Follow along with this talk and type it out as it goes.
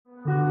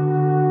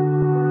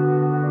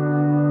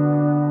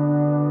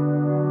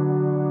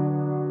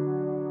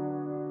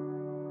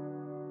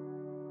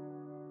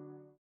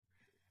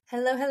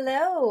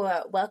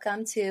Hello.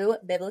 Welcome to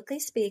Biblically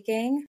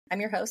Speaking.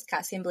 I'm your host,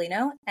 Cassian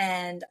Blino,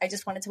 and I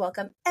just wanted to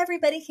welcome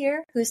everybody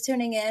here who's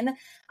tuning in.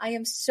 I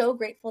am so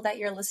grateful that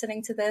you're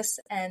listening to this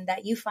and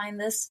that you find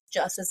this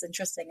just as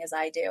interesting as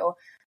I do.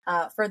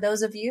 For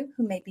those of you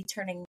who may be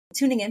tuning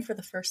in for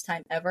the first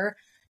time ever,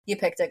 you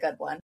picked a good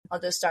one.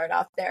 I'll just start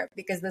off there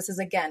because this is,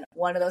 again,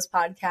 one of those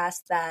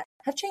podcasts that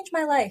have changed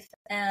my life.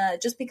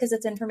 Just because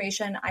it's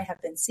information I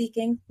have been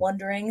seeking,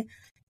 wondering,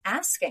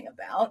 asking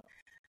about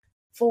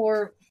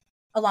for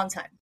a long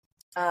time,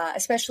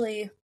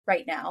 especially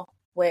right now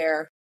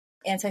where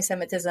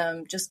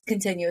anti-Semitism just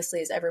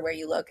continuously is everywhere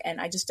you look. And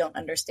I just don't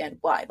understand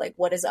why. Like,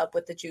 what is up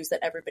with the Jews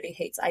that everybody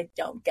hates? I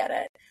don't get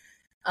it.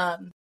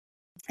 And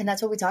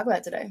that's what we talk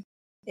about today,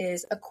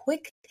 is a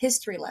quick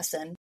history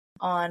lesson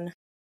on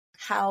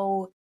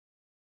how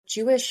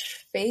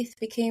Jewish faith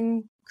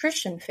became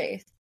Christian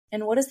faith.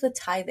 And what is the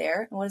tie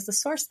there? And what is the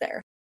source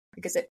there?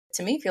 Because it,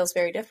 to me, feels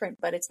very different,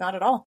 but it's not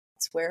at all.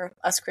 It's where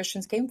us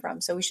Christians came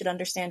from. So we should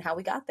understand how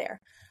we got there.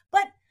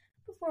 But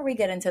before we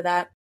get into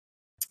that,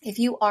 if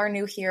you are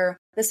new here,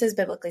 this is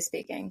Biblically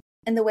Speaking.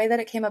 And the way that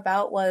it came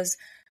about was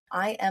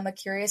I am a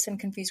curious and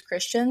confused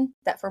Christian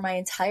that for my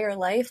entire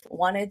life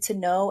wanted to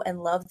know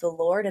and love the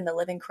Lord and the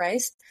living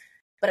Christ,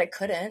 but I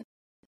couldn't.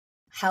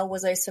 How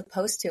was I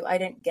supposed to? I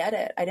didn't get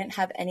it. I didn't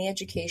have any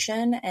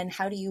education. And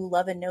how do you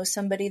love and know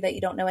somebody that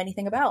you don't know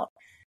anything about?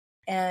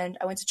 And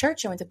I went to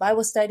church, I went to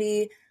Bible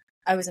study,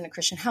 I was in a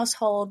Christian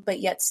household,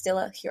 but yet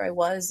still here I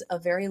was, a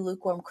very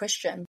lukewarm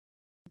Christian.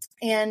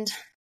 And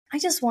I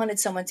just wanted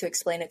someone to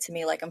explain it to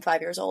me like I'm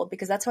 5 years old,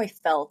 because that's how I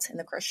felt in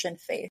the Christian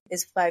faith,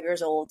 is 5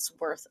 years old's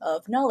worth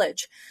of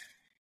knowledge.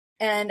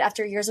 And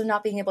after years of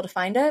not being able to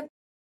find it,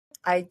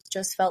 I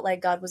just felt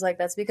like God was like,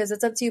 that's because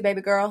it's up to you, baby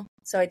girl.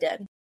 So I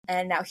did.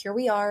 And now here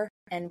we are.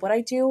 And what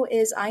I do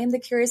is I am the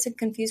curious and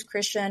confused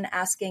Christian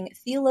asking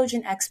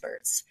theologian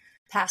experts,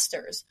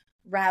 pastors,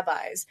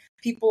 rabbis,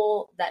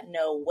 people that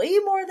know way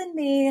more than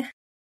me,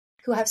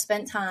 who have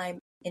spent time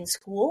in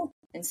school,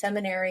 in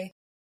seminary,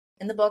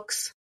 in the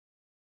books,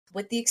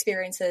 with the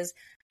experiences.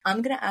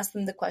 I'm going to ask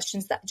them the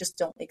questions that just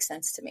don't make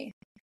sense to me.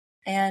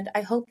 And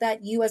I hope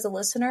that you as a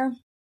listener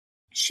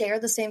share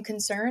the same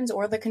concerns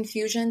or the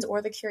confusions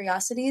or the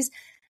curiosities.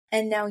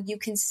 And now you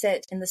can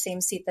sit in the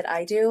same seat that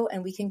I do,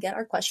 and we can get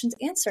our questions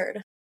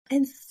answered.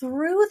 And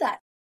through that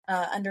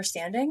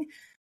understanding,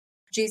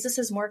 Jesus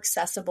is more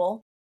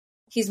accessible.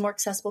 He's more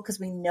accessible because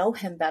we know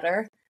him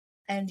better.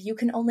 And you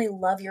can only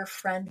love your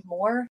friend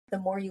more the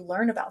more you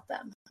learn about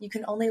them. You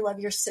can only love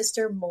your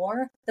sister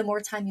more the more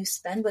time you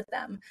spend with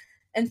them.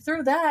 And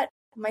through that,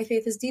 my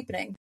faith is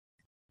deepening.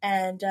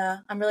 And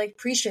I'm really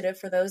appreciative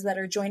for those that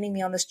are joining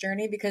me on this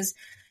journey, because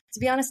to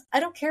be honest, I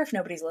don't care if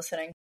nobody's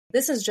listening.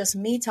 This is just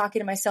me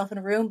talking to myself in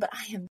a room, but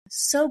I am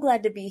so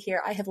glad to be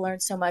here. I have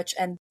learned so much.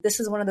 And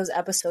this is one of those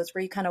episodes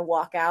where you kind of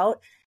walk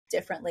out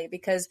differently,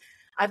 because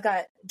I've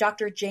got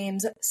Dr.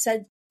 James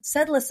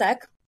Sedlacek.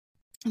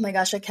 Oh my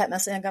gosh, I kept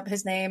messing up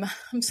his name.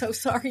 I'm so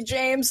sorry,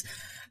 James.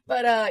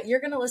 But you're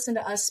going to listen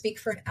to us speak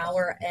for an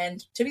hour.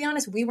 And to be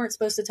honest, we weren't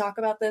supposed to talk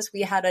about this.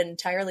 We had an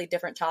entirely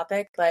different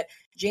topic, but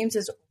James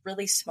is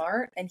really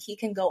smart and he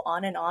can go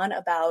on and on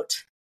about,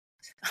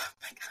 oh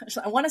my gosh,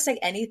 I want to say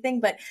anything,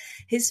 but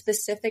his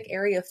specific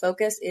area of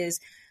focus is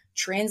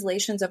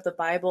translations of the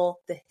Bible,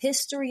 the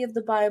history of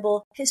the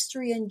Bible,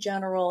 history in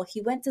general.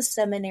 He went to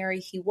seminary.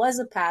 He was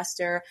a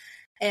pastor.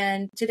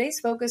 And today's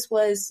focus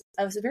was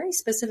a very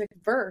specific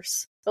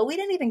verse, but we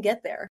didn't even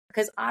get there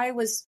because I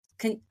was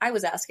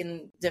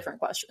asking different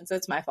questions. So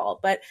it's my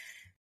fault. But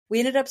we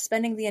ended up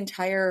spending the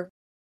entire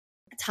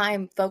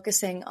time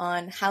focusing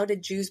on how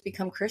did Jews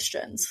become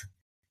Christians?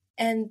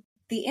 And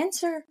the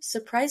answer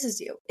surprises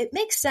you. It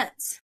makes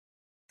sense.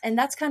 And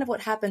that's kind of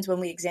what happens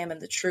when we examine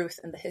the truth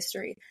and the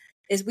history,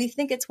 is we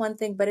think it's one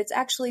thing, but it's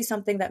actually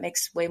something that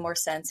makes way more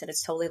sense and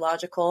it's totally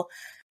logical.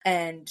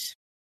 And,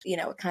 you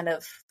know, it kind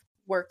of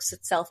works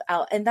itself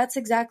out. And that's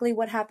exactly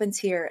what happens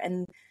here.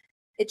 And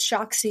it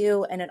shocks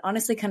you and it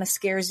honestly kind of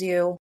scares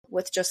you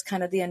with just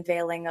kind of the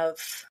unveiling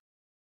of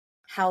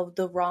how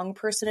the wrong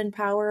person in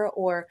power,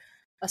 or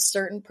a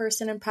certain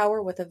person in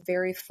power with a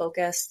very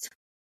focused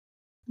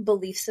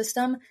belief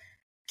system,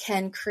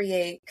 can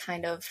create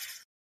kind of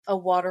a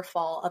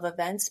waterfall of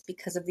events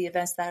because of the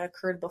events that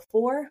occurred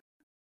before.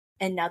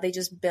 And now they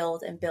just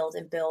build and build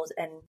and build,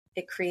 and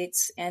it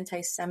creates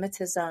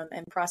anti-Semitism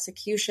and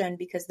prosecution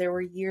because there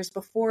were years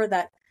before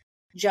that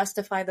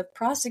justify the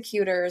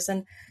prosecutors.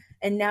 And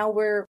now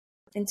we're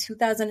in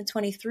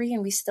 2023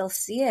 and we still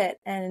see it.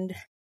 And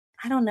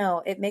I don't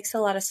know, it makes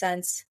a lot of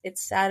sense.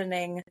 It's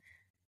saddening,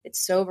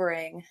 it's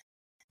sobering,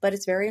 but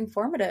it's very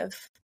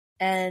informative.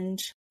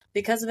 And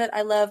because of it,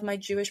 I love my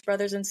Jewish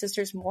brothers and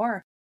sisters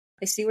more.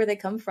 I see where they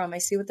come from. I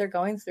see what they're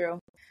going through.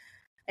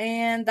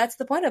 And that's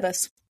the point of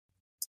this.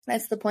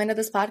 That's the point of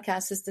this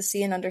podcast, is to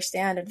see and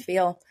understand and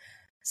feel.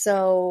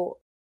 So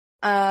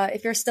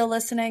if you're still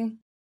listening,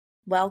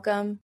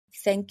 welcome.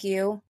 Thank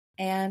you.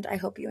 And I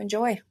hope you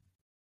enjoy.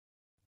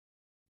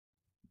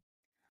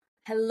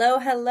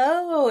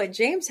 Hello.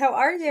 James, how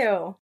are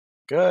you?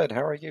 Good.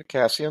 How are you,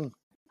 Cassian?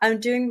 I'm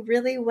doing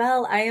really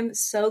well. I am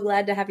so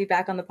glad to have you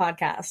back on the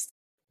podcast.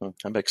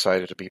 I'm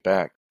excited to be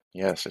back.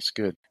 Yes, it's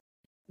good.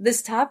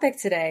 This topic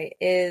today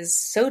is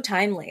so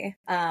timely.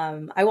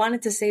 I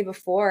wanted to say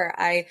before,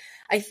 I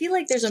feel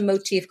like there's a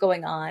motif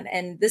going on,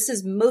 and this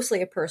is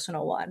mostly a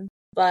personal one,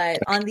 but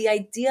on the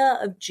idea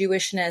of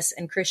Jewishness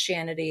and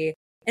Christianity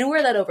and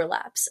where that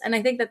overlaps. And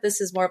I think that this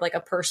is more of like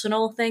a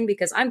personal thing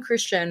because I'm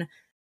Christian,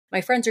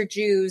 my friends are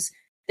Jews.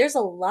 There's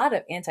a lot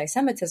of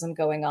anti-Semitism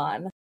going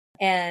on.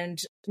 And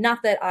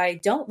not that I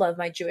don't love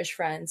my Jewish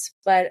friends,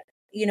 but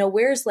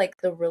where's like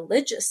the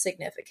religious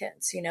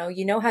significance? You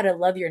know how to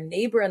love your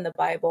neighbor in the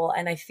Bible.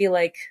 And I feel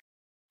like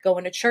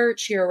going to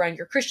church, you're around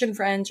your Christian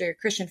friends or your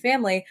Christian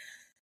family,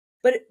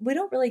 but we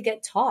don't really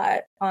get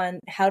taught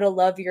on how to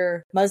love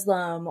your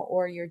Muslim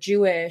or your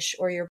Jewish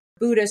or your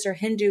Buddhist or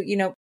Hindu.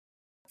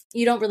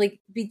 You don't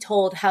really be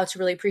told how to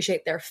really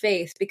appreciate their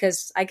faith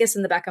because I guess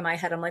in the back of my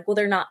head, I'm like, well,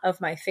 they're not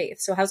of my faith.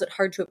 So how's it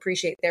hard to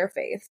appreciate their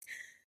faith?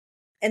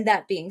 And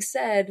that being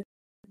said,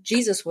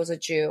 Jesus was a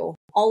Jew.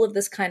 All of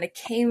this kind of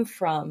came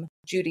from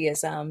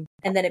Judaism,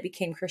 and then it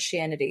became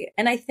Christianity.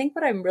 And I think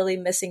what I'm really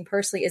missing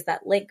personally is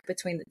that link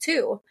between the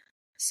two.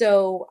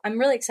 So I'm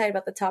really excited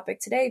about the topic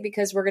today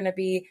because we're going to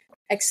be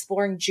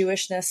exploring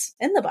Jewishness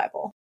in the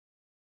Bible.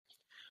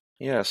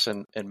 Yes,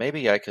 and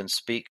maybe I can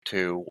speak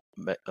to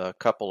a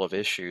couple of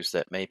issues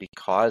that maybe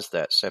cause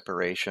that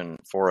separation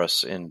for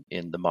us in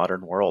the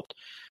modern world.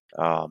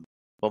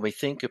 When we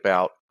think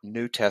about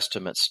New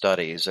Testament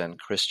studies and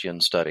Christian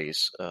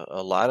studies,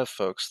 a lot of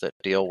folks that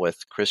deal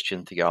with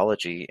Christian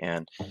theology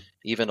and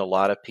even a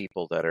lot of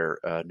people that are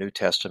New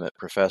Testament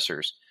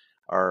professors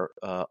are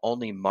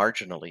only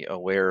marginally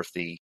aware of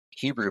the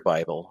Hebrew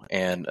Bible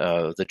and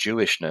the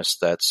Jewishness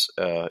that's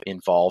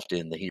involved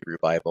in the Hebrew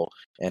Bible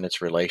and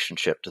its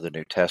relationship to the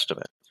New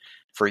Testament.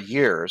 For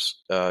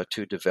years,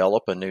 to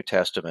develop a New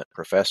Testament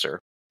professor,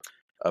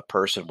 a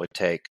person would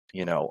take,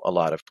 a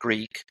lot of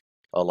Greek,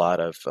 a lot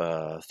of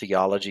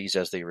theologies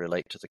as they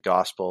relate to the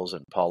Gospels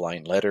and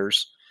Pauline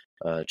letters,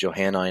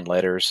 Johannine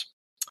letters,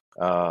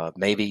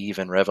 maybe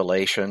even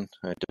Revelation.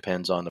 It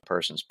depends on the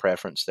person's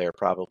preference there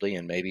probably,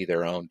 and maybe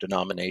their own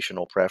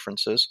denominational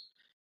preferences.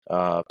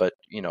 But,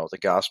 the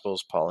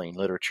Gospels, Pauline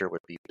literature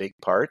would be big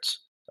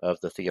parts of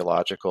the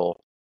theological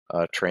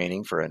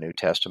training for a New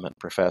Testament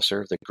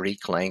professor. The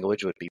Greek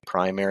language would be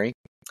primary.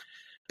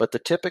 But the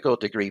typical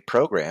degree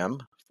program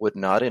would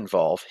not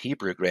involve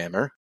Hebrew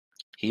grammar,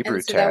 Hebrew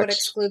and so that would text.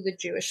 exclude the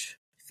Jewish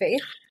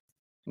faith?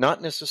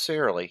 Not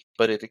necessarily,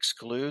 but it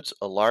excludes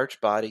a large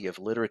body of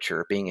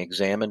literature being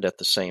examined at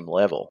the same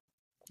level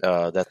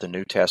that the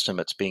New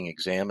Testament's being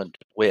examined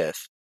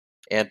with.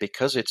 And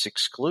because it's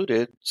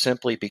excluded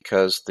simply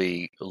because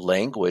the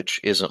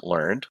language isn't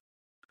learned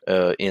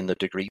in the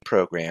degree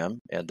program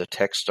and the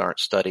texts aren't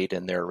studied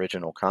in their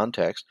original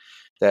context,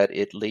 that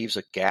it leaves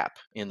a gap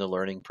in the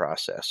learning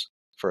process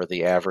for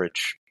the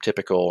average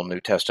typical New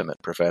Testament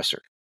professor.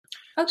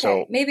 Okay,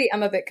 so, maybe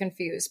I'm a bit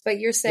confused, but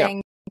you're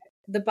saying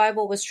the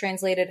Bible was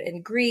translated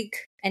in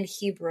Greek and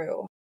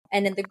Hebrew.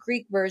 And in the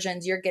Greek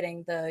versions, you're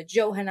getting the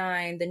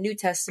Johannine, the New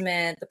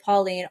Testament, the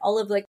Pauline, all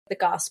of like the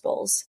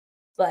Gospels,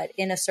 but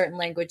in a certain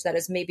language that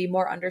is maybe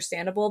more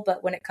understandable.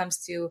 But when it comes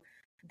to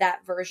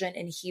that version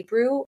in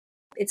Hebrew,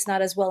 it's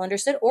not as well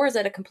understood. Or is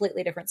it a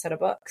completely different set of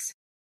books?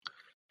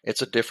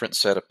 It's a different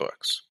set of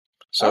books.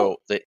 So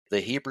the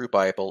Hebrew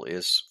Bible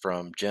is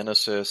from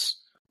Genesis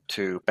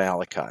to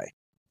Malachi.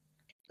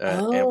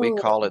 And we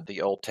call it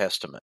the Old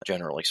Testament,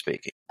 generally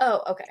speaking.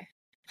 Oh, okay.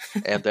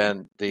 And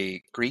then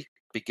the Greek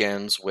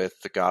begins with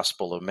the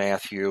Gospel of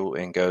Matthew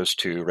and goes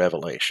to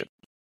Revelation.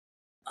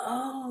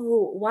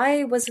 Oh,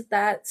 why was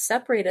that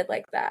separated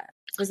like that?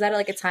 Was that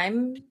like a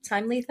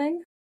timely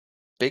thing?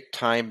 Big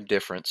time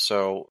difference.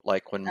 So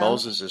like when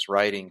Moses is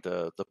writing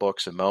the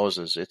books of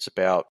Moses, it's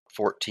about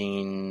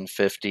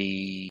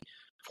 1450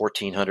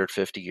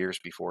 years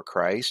before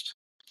Christ,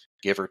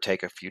 give or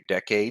take a few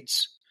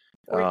decades.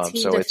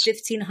 14 to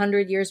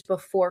 1500 years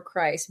before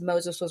Christ,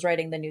 Moses was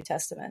writing the New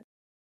Testament.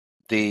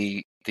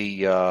 The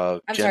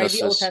Genesis, sorry,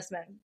 the Old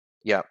Testament.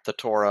 Yeah, the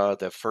Torah,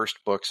 the first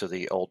books of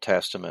the Old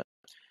Testament.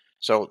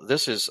 So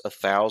this is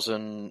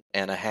 1,500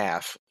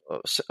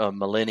 a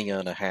millennia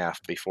and a half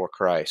before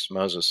Christ.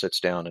 Moses sits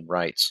down and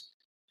writes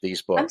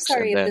these books. I'm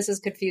sorry if this is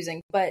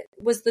confusing, but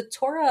was the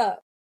Torah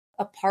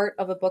a part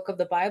of a book of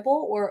the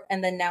Bible,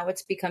 and then now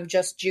it's become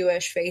just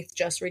Jewish faith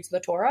just reads the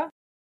Torah?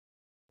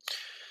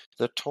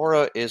 The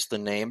Torah is the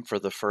name for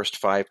the first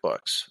 5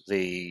 books.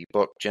 The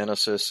book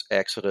Genesis,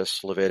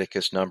 Exodus,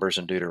 Leviticus, Numbers,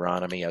 and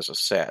Deuteronomy as a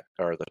set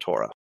are the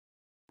Torah.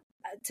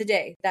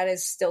 Today, that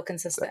is still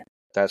consistent.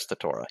 That's the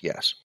Torah,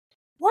 yes.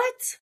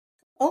 What?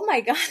 Oh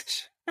my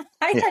gosh.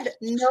 I had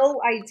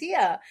no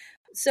idea.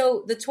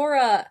 So the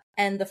Torah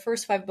and the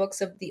first 5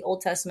 books of the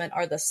Old Testament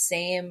are the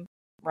same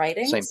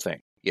writings? Same thing,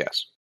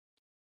 yes.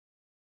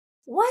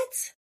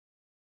 What?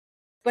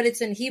 But it's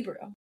in Hebrew?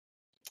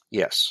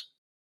 Yes.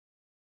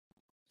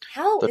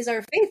 How is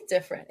our faith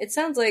different? It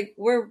sounds like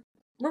we're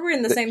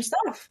reading the same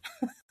stuff.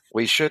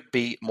 We should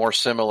be more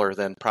similar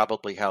than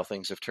probably how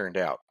things have turned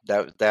out.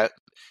 That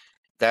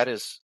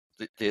is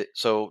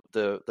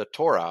the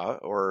Torah,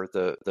 or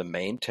the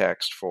main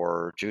text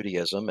for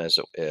Judaism, as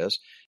it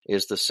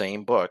is the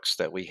same books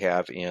that we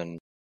have in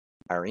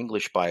our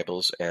English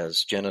Bibles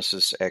as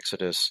Genesis,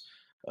 Exodus,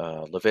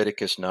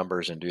 Leviticus,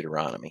 Numbers, and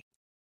Deuteronomy.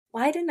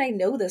 Why didn't I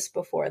know this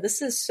before?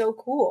 This is so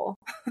cool.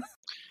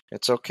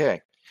 It's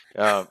okay.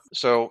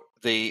 So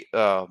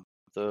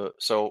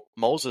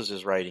Moses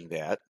is writing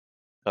that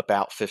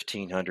about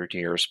 1,500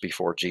 years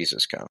before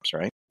Jesus comes,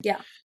 right?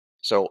 Yeah.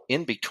 So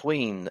in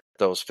between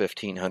those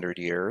 1,500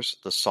 years,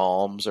 the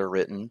Psalms are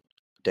written.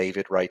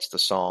 David writes the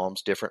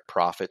Psalms. Different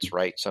prophets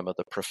write some of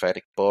the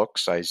prophetic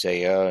books,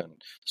 Isaiah, and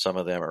some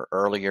of them are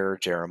earlier.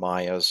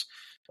 Jeremiah's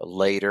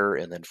later,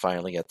 and then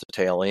finally at the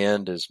tail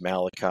end is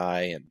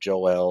Malachi and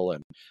Joel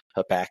and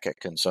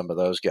Habakkuk and some of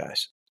those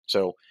guys.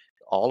 So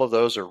all of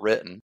those are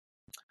written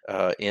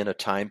in a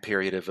time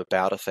period of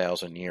about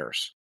 1,000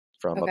 years,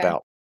 from Okay.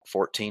 about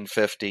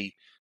 1450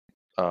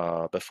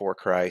 before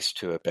Christ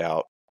to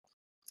about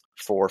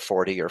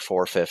 440 or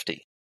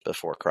 450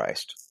 before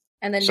Christ.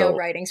 And then no So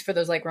writings for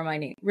those like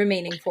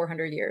remaining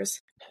 400 years.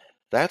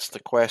 that's the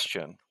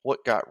question.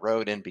 What got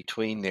wrote in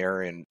between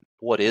there, and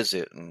what is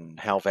it, and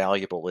how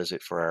valuable is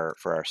it for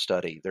our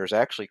study? There's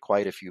actually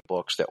quite a few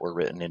books that were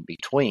written in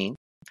between,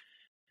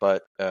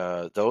 but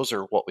those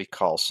are what we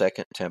call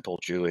Second Temple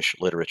Jewish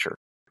literature.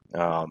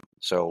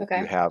 So Okay.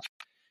 you have,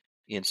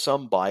 in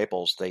some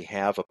Bibles, they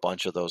have a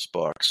bunch of those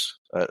books,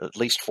 at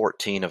least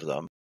 14 of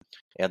them,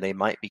 and they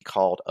might be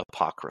called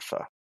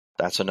apocrypha.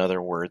 That's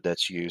another word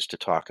that's used to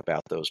talk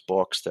about those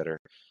books that are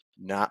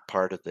not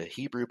part of the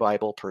Hebrew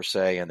Bible per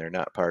se, and they're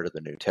not part of the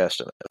New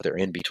Testament. They're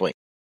in between.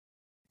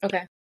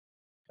 Okay.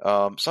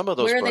 Some of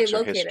those Where are they books are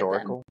located then?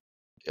 historical.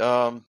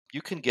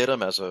 You can get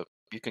them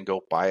you can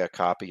go buy a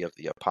copy of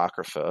the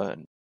Apocrypha,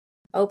 and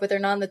Oh, but they're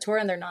not in the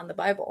Torah and they're not in the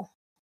Bible.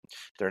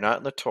 they're not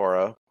in the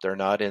Torah. They're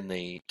not in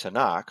the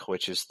Tanakh,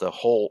 which is the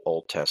whole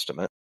Old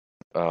Testament.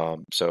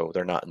 So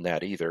they're not in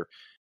that either.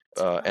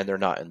 And they're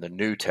not in the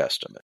New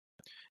Testament.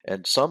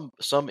 And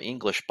some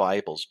English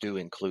Bibles do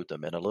include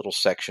them in a little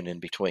section in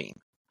between.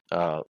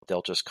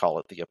 They'll just call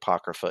it the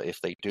Apocrypha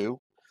if they do.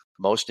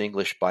 Most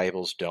English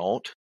Bibles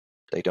don't.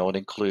 They don't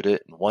include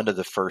it. And one of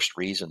the first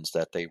reasons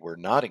that they were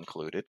not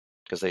included,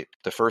 because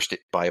the first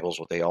Bibles,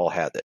 they all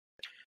had it.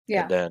 And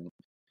Yeah. then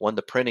when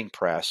the printing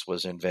press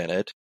was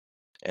invented,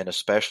 and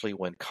especially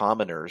when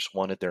commoners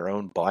wanted their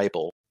own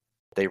Bible,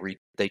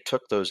 they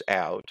took those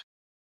out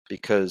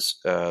because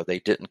they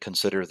didn't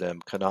consider them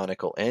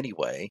canonical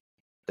anyway.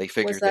 They Was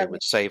figured they that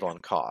would save on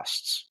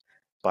costs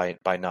by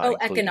not including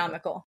them.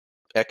 economical?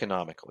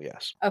 Economical,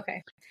 yes.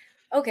 Okay.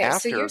 Okay.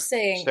 So you're After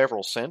saying,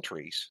 several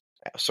centuries,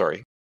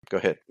 sorry, go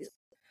ahead.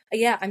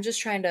 yeah, I'm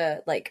just trying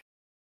to like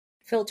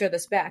filter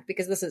this back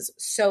because this is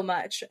so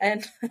much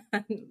and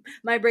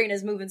my brain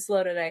is moving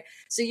slow today.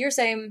 So you're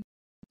saying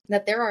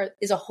that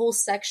is a whole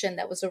section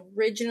that was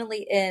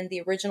originally in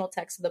the original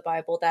text of the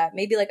Bible that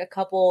maybe like a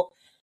couple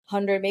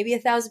hundred, maybe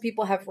 1,000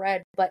 people have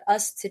read, but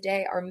us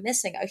today are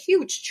missing a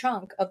huge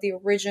chunk of the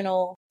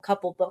original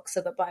couple books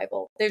of the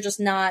Bible. They're just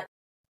not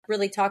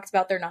really talked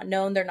about. They're not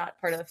known. They're not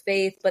part of the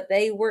faith, but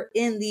they were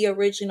in the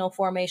original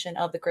formation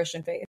of the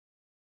Christian faith.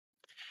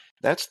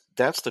 That's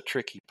the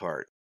tricky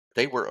part.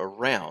 They were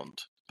around,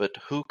 but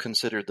who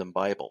considered them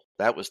Bible?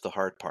 That was the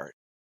hard part.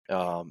 Did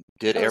Oh,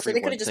 so they could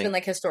everyone have just think? been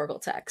like historical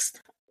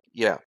text.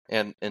 Yeah,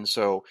 and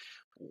so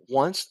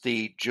once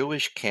the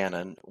Jewish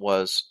canon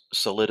was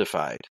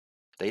solidified,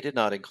 they did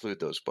not include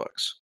those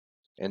books,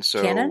 and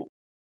Canon? so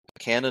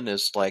canon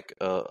is like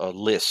a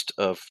list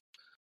of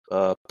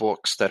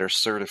books that are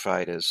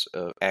certified as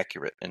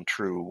accurate and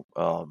true,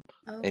 Oh.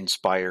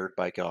 inspired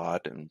by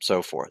God, and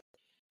so forth.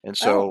 And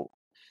Oh.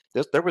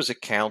 so there was a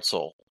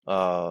council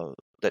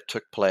that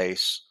took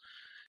place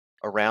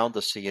around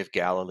the Sea of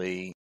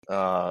Galilee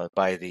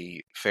by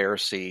the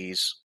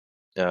Pharisees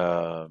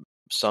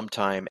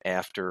sometime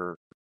after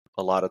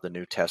a lot of the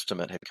New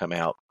Testament had come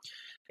out.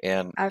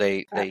 And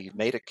they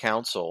made a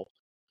council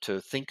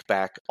to think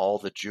back all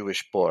the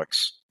Jewish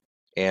books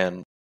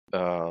and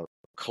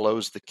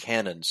close the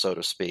canon, so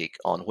to speak,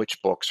 on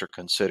which books are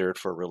considered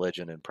for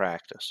religion and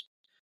practice.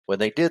 When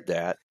they did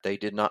that, they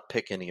did not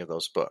pick any of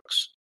those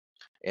books.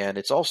 And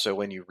it's also,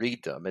 when you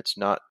read them, it's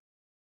not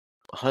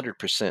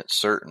 100%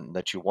 certain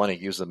that you want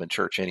to use them in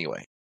church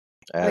anyway,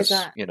 Why is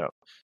as that?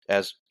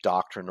 as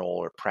doctrinal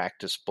or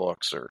practice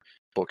books or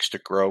books to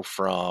grow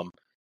from,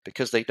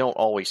 because they don't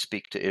always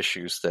speak to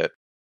issues that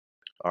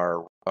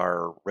are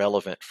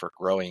relevant for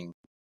growing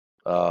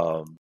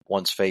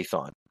one's faith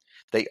on.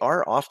 They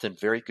are often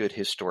very good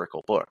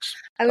historical books.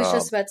 I was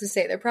just about to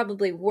say they're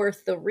probably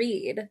worth the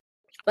read,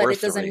 but it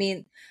Worth the doesn't read.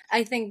 mean,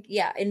 I think,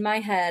 yeah, in my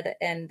head,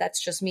 and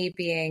that's just me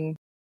being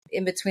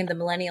in between the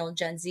millennial and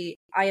Gen Z,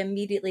 I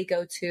immediately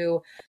go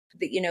to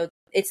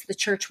it's the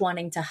church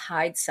wanting to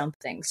hide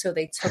something. So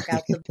they took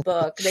out the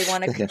book. They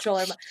want to control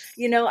our,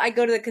 I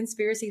go to the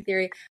conspiracy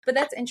theory, but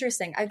that's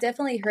interesting. I've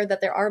definitely heard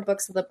that there are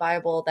books of the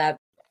Bible that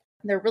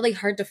they're really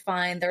hard to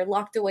find. They're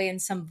locked away in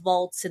some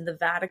vaults in the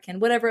Vatican,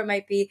 whatever it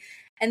might be.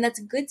 And that's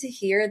good to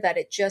hear that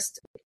it just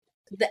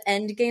the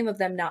end game of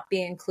them not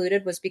being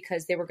included was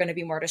because they were going to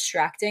be more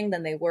distracting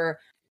than they were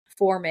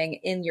forming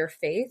in your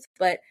faith.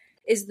 But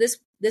is this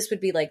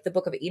would be like the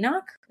Book of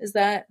Enoch?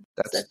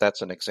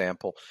 That's an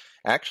example.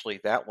 Actually,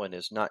 that one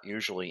is not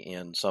usually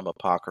in some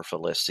apocrypha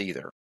lists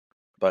either.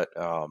 But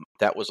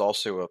that was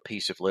also a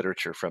piece of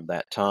literature from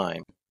that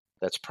time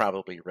that's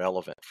probably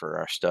relevant for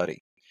our study.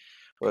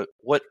 But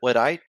what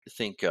I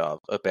think of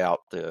about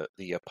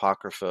the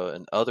Apocrypha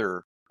and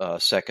other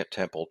Second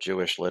Temple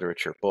Jewish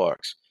literature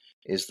books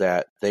is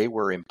that they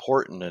were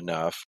important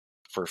enough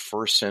for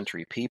first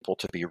century people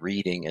to be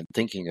reading and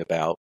thinking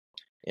about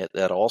it,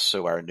 that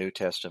also our New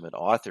Testament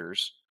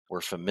authors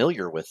were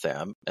familiar with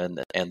them and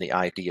the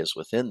ideas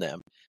within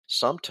them,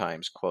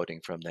 sometimes quoting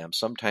from them,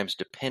 sometimes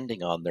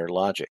depending on their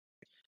logic,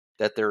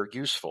 that they're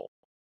useful.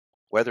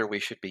 Whether we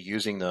should be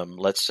using them,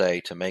 let's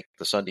say, to make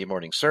the Sunday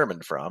morning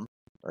sermon from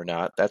or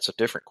not, that's a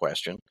different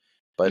question.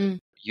 But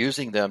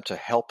using them to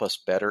help us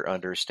better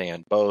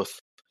understand both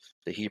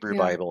the Hebrew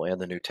Bible and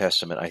the New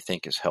Testament, I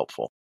think, is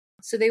helpful.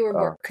 So they were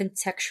more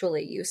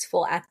contextually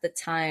useful at the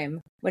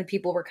time when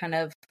people were kind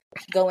of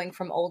going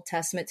from Old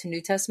Testament to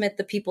New Testament.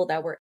 The people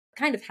that were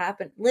kind of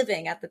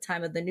living at the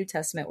time of the New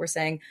Testament were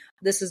saying,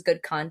 this is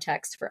good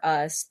context for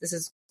us. This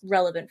is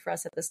relevant for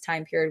us at this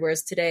time period.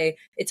 Whereas today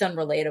it's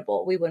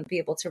unrelatable. We wouldn't be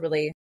able to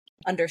really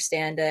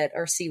understand it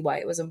or see why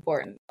it was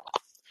important.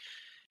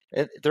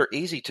 They're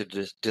easy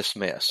to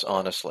dismiss,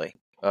 honestly,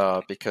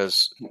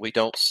 because we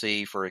don't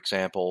see, for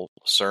example,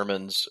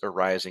 sermons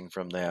arising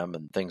from them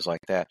and things like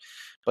that.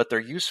 But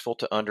they're useful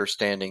to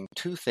understanding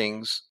two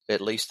things,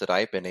 at least that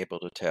I've been able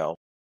to tell,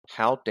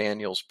 how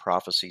Daniel's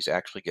prophecies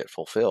actually get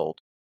fulfilled,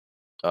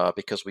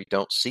 because we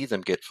don't see them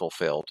get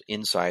fulfilled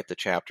inside the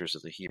chapters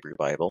of the Hebrew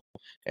Bible.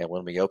 And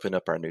when we open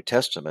up our New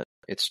Testament,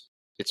 it's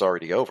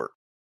already over.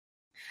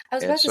 I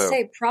was about to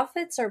say,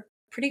 prophets are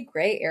pretty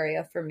gray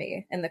area for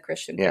me in the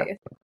Christian faith.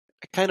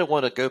 I kind of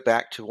want to go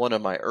back to one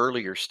of my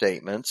earlier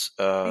statements.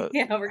 We're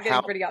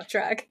getting pretty off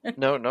track.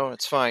 No,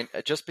 it's fine.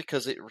 Just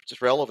because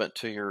it's relevant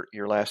to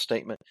your last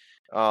statement.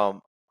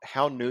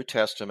 How New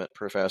Testament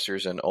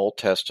professors and Old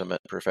Testament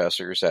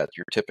professors at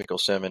your typical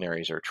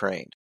seminaries are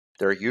trained.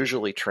 They're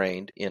usually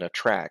trained in a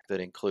track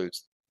that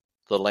includes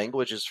the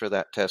languages for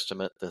that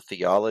testament, the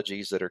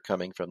theologies that are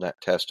coming from that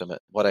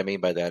testament. What I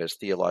mean by that is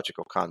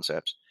theological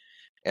concepts.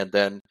 And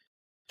then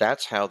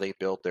that's how they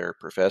build their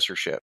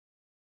professorship.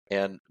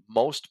 And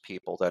most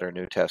people that are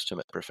New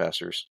Testament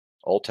professors,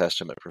 Old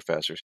Testament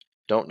professors,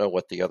 don't know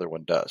what the other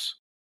one does.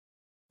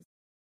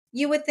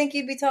 You would think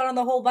you'd be taught on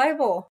the whole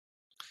Bible.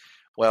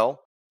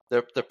 Well,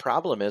 the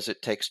problem is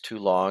it takes too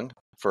long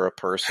for a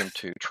person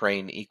to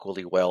train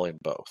equally well in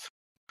both.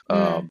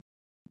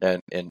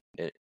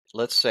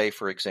 Let's say,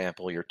 for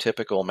example, your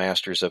typical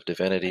Master's of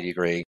Divinity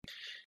degree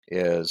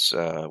is,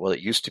 it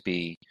used to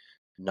be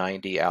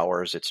 90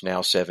 hours. It's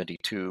now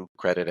 72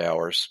 credit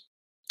hours.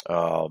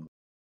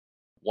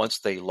 Once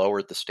they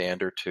lowered the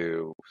standard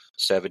to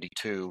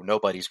 72,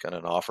 nobody's going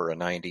to offer a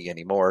 90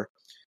 anymore.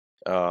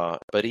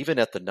 But even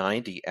at the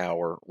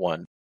 90-hour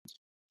one,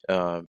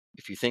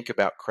 if you think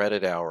about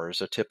credit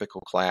hours, a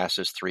typical class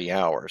is 3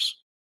 hours.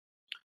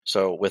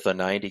 So with a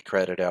 90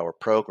 credit hour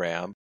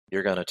program,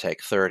 you're going to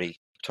take 30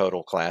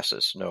 total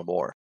classes, no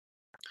more.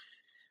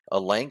 A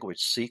language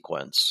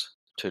sequence,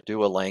 to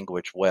do a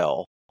language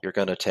well, you're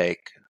going to take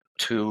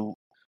 2-3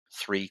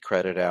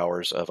 credit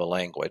hours of a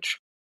language.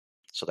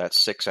 So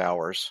that's 6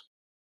 hours.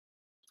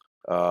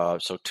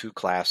 So 2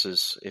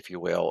 classes, if you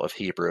will, of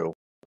Hebrew.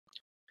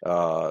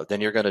 Then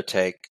you're going to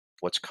take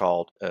what's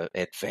called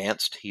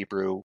advanced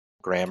Hebrew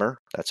grammar.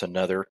 That's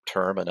another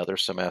term, another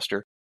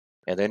semester.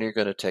 And then you're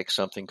going to take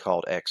something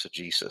called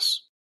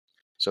exegesis.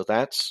 So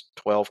that's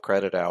 12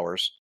 credit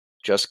hours,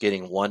 just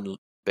getting one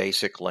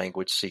basic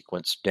language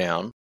sequence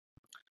down.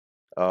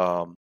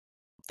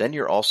 Then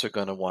you're also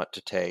going to want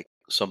to take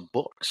some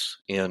books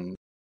in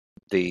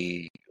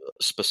the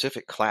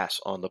specific class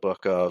on the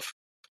book of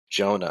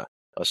Jonah,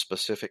 a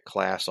specific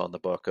class on the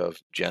book of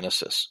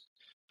Genesis,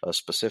 a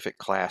specific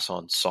class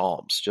on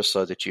Psalms, just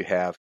so that you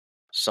have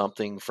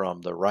something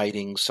from the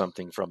writings,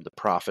 something from the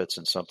prophets,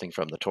 and something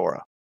from the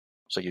Torah.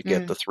 So you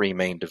get the 3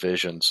 main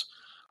divisions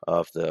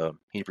of the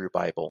Hebrew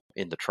Bible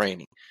in the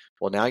training.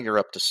 Well, now you're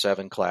up to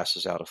 7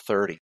 classes out of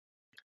 30.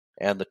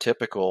 And the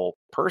typical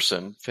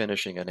person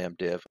finishing an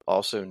MDiv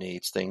also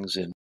needs things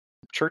in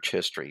church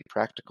history,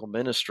 practical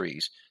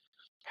ministries,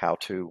 how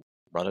to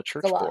run a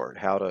church board,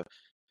 how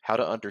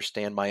to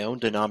understand my own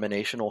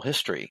denominational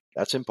history.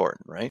 That's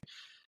important, right?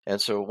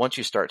 And so once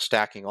you start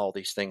stacking all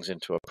these things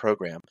into a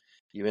program,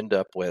 you end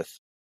up with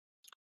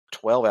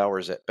 12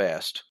 hours at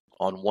best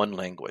on one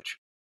language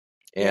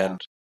and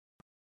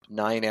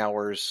 9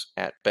 hours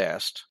at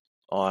best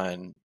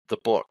on the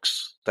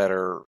books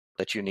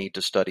that you need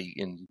to study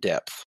in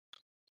depth.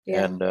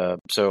 Yeah. And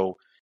so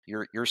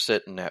you're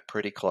sitting at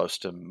pretty close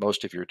to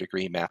most of your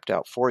degree mapped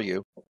out for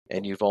you,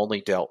 and you've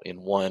only dealt in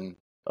one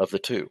of the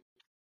 2.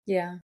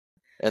 Yeah.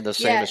 And the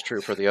same is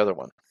true for the other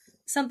one.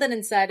 Something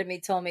inside of me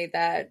told me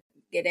that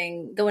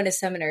going to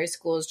seminary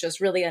school is just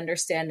really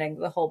understanding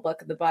the whole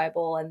book of the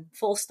Bible and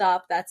full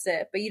stop, that's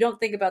it. But you don't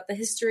think about the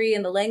history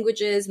and the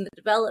languages and the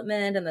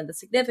development and then the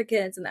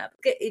significance, and that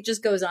it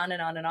just goes on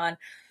and on and on.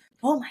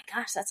 Oh my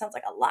gosh, that sounds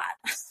like a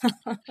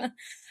lot.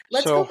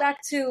 Let's go So, back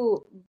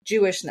to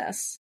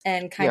Jewishness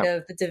and kind yeah,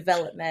 of the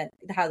development,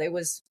 how there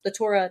was the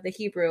Torah, the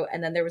Hebrew,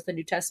 and then there was the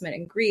New Testament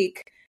in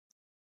Greek,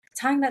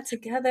 tying that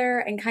together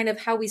and kind of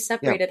how we yeah,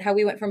 separated, how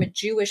we went from a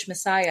Jewish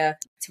Messiah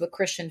to a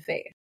Christian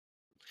faith.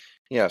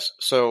 yes.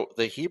 So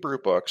the Hebrew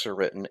books are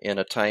written in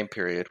a time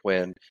period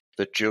when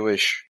the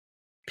Jewish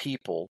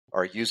people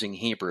are using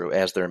Hebrew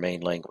as their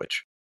main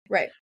language.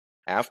 Right.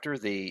 After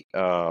the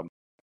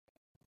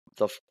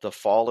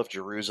fall of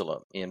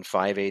Jerusalem in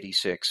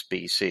 586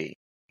 BC,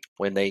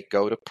 when they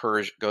go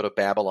to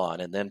Babylon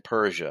and then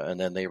Persia, and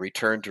then they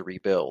return to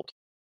rebuild,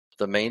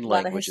 the main A lot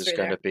of language is history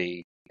going there. to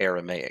be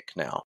Aramaic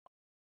now.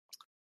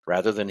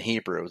 Rather than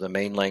Hebrew, the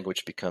main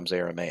language becomes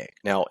Aramaic.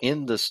 Now,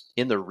 in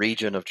the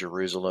region of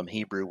Jerusalem,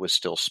 Hebrew was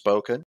still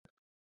spoken,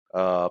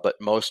 but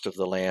most of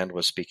the land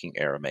was speaking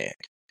Aramaic.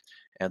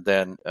 And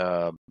then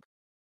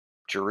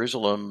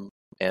Jerusalem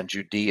and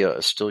Judea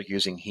is still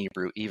using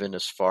Hebrew even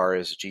as far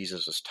as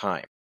Jesus'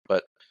 time,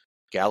 but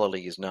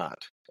Galilee is not.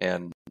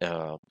 And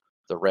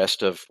the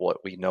rest of what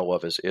we know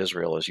of as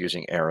Israel is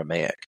using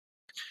Aramaic.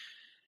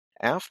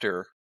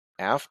 After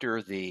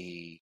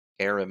the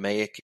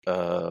Aramaic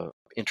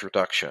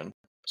introduction,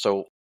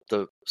 so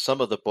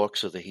some of the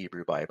books of the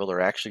Hebrew Bible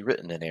are actually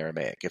written in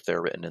Aramaic if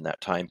they're written in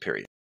that time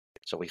period.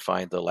 So we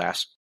find the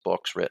last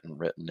books written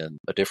in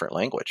a different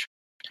language.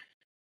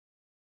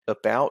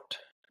 About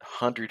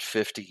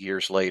 150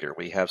 years later,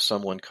 we have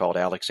someone called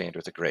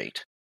Alexander the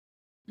Great,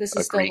 This a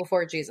is still Greek.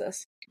 before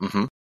Jesus.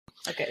 Mm-hmm,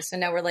 Okay, so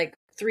now we're like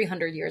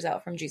 300 years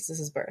out from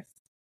Jesus's birth.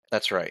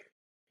 that's right.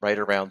 Right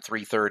around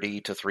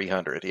 330 to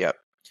 300. Yep.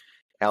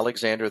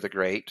 Alexander the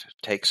Great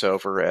takes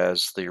over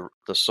as the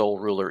sole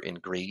ruler in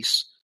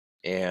Greece,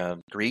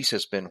 and Greece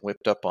has been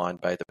whipped up on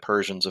by the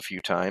Persians a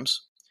few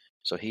times.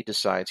 So he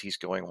decides he's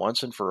going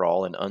once and for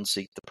all and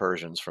unseat the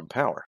Persians from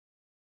power.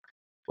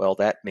 Well,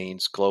 that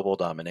means global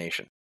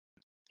domination.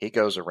 He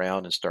goes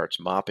around and starts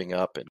mopping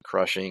up and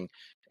crushing,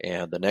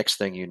 and the next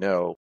thing you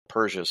know,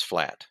 Persia's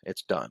flat.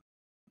 It's done.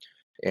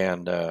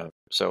 And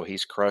so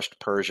he's crushed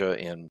Persia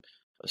in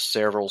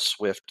several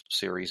swift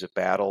series of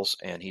battles,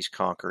 and he's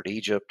conquered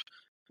Egypt.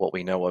 What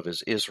we know of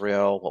is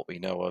Israel. What we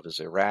know of is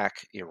Iraq,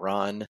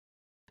 Iran,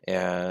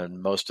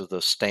 and most of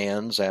the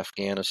stands,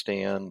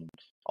 Afghanistan.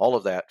 All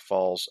of that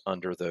falls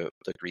under the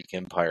Greek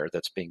Empire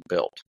that's being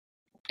built.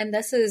 And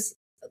this is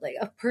like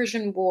a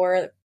Persian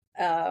war,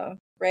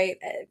 right,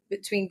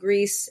 between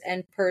Greece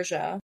and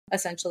Persia,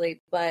 essentially,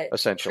 but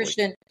Essentially,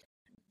 Christian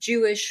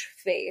Jewish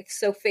faith.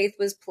 So faith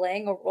was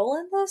playing a role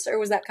in this, or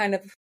was that kind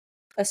of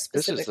a this is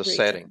specific the region?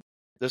 setting.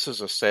 This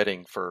is a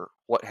setting for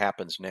what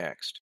happens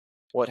next.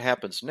 What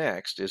happens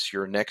next is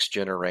your next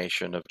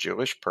generation of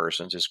Jewish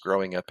persons is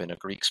growing up in a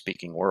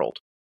Greek-speaking world.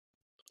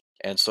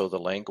 And so the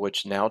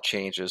language now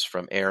changes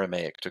from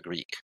Aramaic to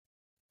Greek.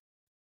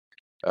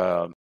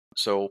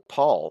 So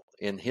Paul,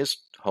 in his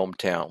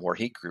hometown where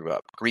he grew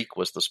up, Greek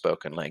was the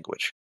spoken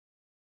language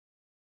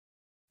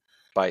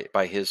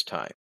by his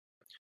time.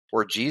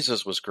 Where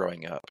Jesus was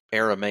growing up,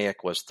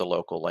 Aramaic was the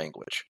local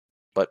language,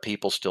 but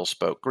people still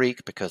spoke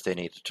Greek because they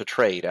needed to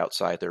trade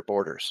outside their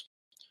borders.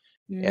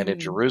 And in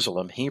Mm.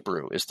 Jerusalem,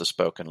 Hebrew is the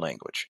spoken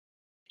language.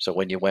 So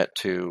when you went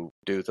to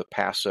do the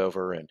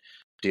Passover and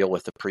deal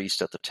with the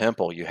priest at the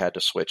temple, you had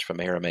to switch from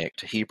Aramaic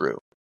to Hebrew.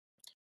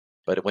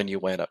 But when you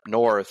went up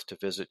north to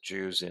visit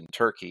Jews in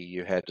Turkey,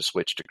 you had to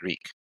switch to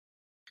Greek.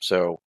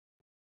 So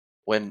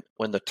when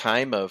the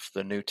time of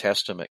the New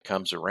Testament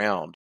comes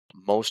around,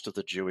 most of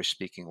the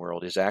Jewish-speaking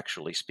world is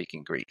actually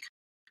speaking Greek.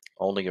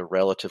 Only a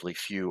relatively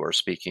few are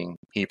speaking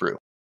Hebrew.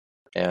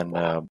 And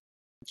Wow.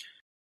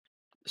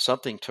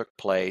 something took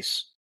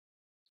place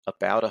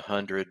about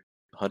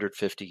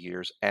 150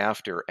 years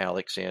after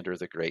Alexander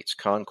the Great's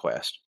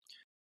conquest.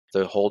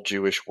 The whole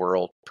Jewish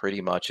world pretty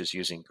much is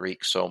using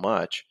Greek so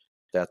much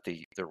that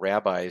the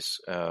rabbis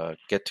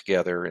get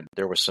together, and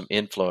there was some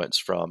influence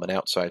from an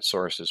outside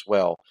source as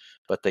well,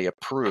 but they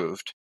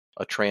approved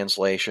a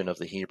translation of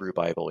the Hebrew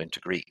Bible into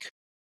Greek.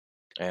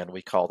 And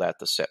we call that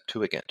the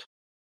Septuagint.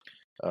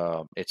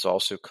 It's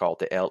also called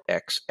the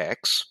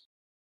LXX.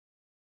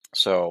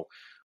 So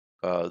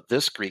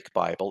this Greek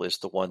Bible is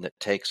the one that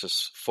takes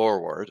us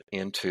forward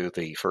into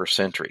the first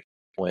century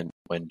when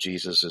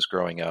Jesus is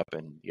growing up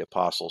and the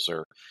apostles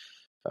are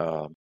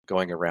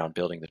going around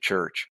building the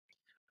church.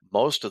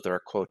 Most of their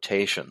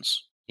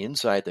quotations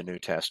inside the New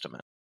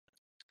Testament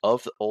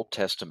of the Old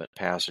Testament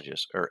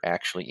passages are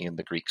actually in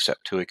the Greek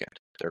Septuagint.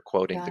 They're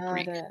quoting the Got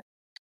Greek. it.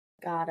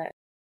 Got it.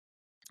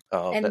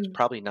 That's And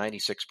probably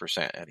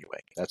 96% anyway.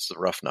 That's the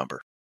rough number.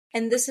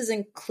 this is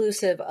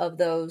inclusive of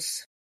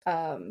those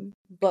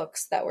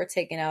books that were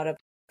taken out of,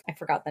 I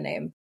forgot the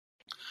name.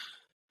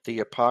 The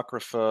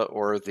Apocrypha,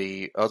 or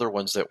the other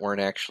ones that weren't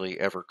actually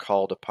ever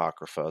called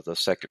Apocrypha, the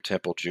Second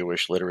Temple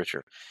Jewish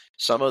literature.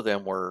 Some of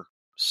them were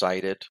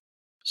cited.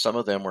 Some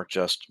of them were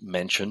just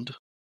mentioned.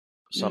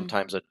 Mm.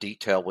 sometimes a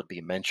detail would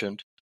be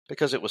mentioned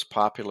because it was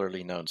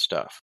popularly known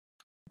stuff.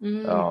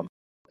 Mm. Um,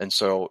 and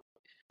so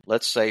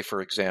let's say,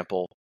 for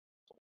example,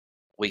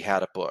 we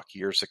had a book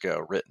years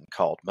ago written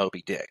called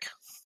Moby Dick.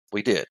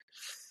 We did.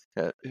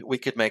 We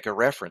could make a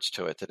reference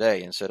to it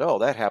today and said, "Oh,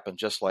 that happened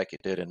just like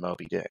it did in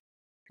Moby Dick,"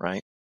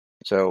 right?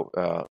 So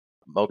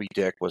Moby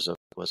Dick was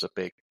a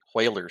big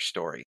whaler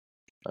story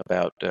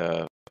about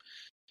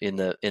in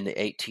the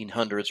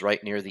 1800s,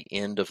 right near the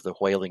end of the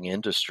whaling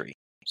industry.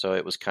 So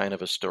it was kind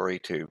of a story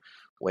to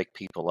wake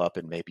people up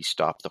and maybe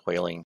stop the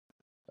whaling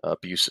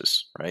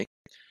abuses, right?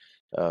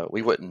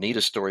 We wouldn't need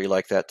a story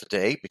like that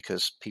today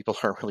because people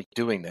aren't really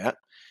doing that,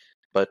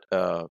 but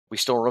we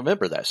still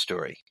remember that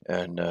story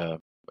and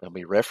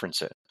we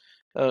reference it.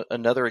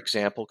 Another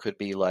example could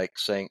be like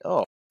saying,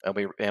 "Oh,"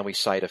 and we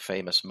cite a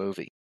famous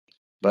movie,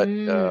 but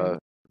Mm.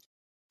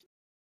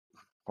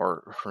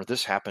 or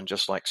this happened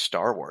just like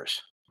Star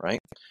Wars, right?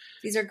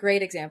 These are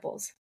great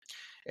examples.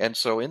 And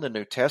so in the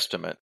New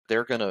Testament,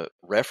 they're going to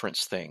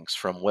reference things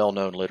from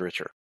well-known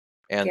literature,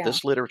 and Yeah.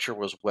 this literature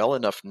was well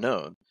enough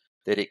known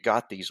that it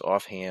got these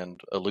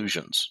offhand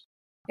allusions.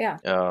 Yeah.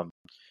 Um,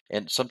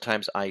 and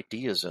sometimes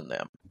ideas in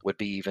them would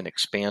be even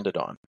expanded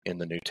on in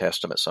the New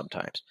Testament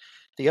sometimes.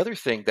 The other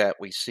thing that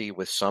we see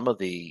with some of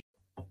the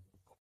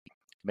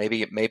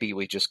maybe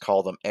we just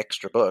call them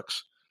extra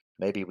books.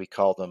 Maybe we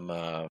call them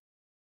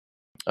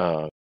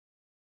uh,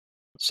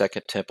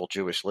 Second Temple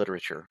Jewish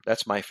literature.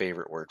 That's my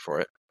favorite word for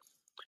it,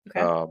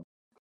 Okay. um,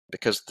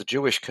 because the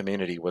Jewish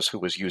community was who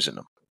was using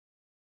them,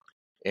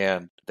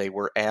 and they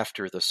were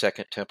after the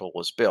Second Temple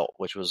was built,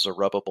 which was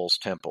Zerubbabel's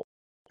temple,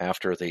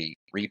 after the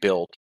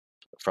rebuild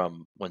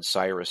from when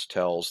Cyrus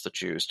tells the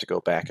Jews to go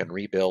back and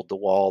rebuild the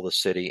wall, the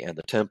city, and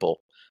the temple.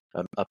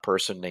 A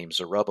person named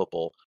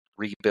Zerubbabel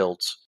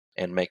rebuilds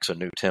and makes a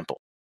new temple.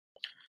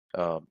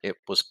 It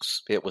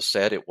was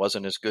said it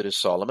wasn't as good as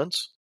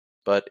Solomon's,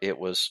 but it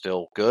was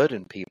still good,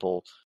 and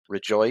people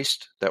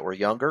rejoiced that were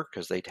younger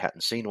because they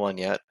hadn't seen one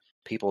yet.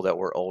 People that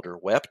were older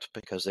wept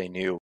because they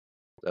knew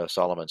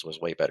Solomon's was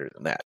way better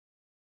than that.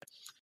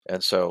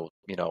 And so,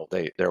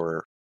 there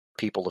were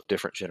people of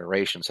different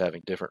generations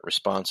having different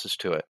responses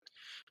to it.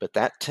 But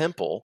that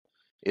temple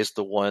is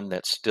the one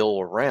that's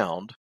still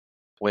around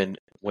when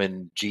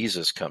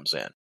Jesus comes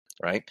in,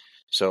 right?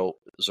 So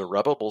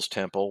Zerubbabel's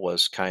temple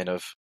was kind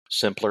of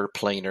simpler,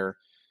 plainer,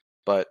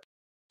 but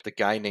the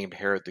guy named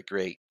Herod the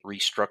Great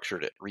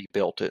restructured it,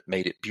 rebuilt it,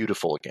 made it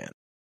beautiful again.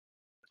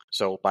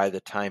 So by the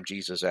time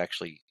Jesus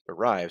actually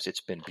arrives,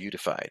 it's been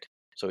beautified.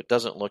 So it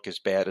doesn't look as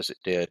bad as it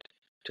did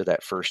to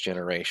that first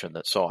generation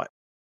that saw it.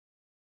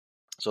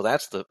 So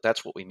that's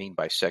what we mean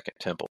by Second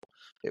Temple.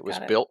 It was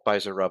Got it. built by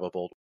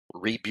Zerubbabel,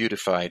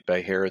 re-beautified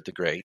by Herod the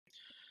Great,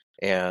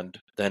 and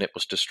then it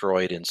was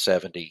destroyed in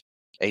 70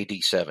 AD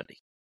 70.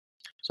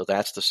 So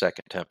that's the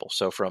Second Temple.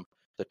 So from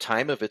the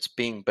time of its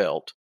being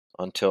built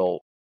until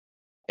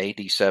AD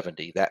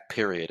 70, that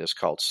period is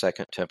called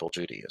Second Temple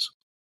Judaism.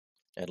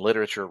 And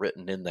literature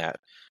written in that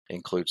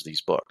includes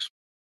these books.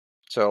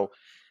 So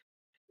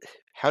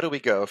how do we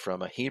go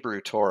from a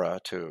Hebrew Torah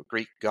to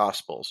Greek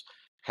Gospels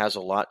has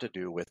a lot to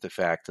do with the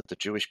fact that the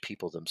Jewish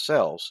people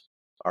themselves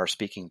are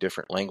speaking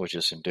different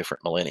languages in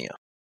different millennia.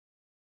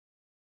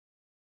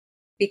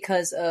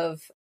 Because of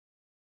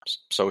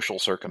Social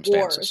wars.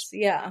 circumstances,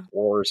 Yeah.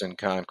 wars and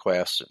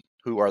conquests, and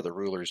who are the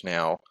rulers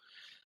now,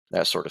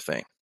 that sort of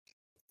thing.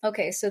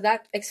 Okay, so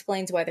that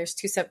explains why there's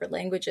two separate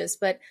languages.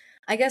 But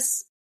I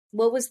guess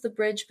what was the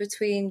bridge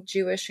between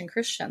Jewish and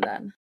Christian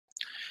then?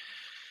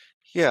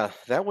 Yeah,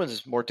 that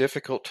one's more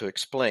difficult to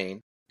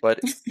explain, but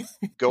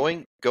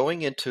going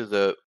into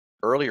the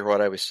earlier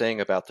what I was saying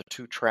about the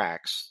two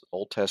tracks,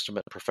 Old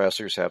Testament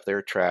professors have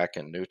their track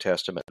and New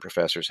Testament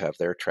professors have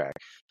their track.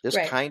 This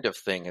Right. kind of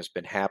thing has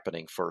been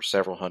happening for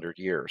several hundred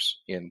years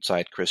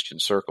inside Christian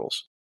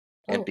circles.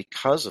 And Oh,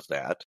 because of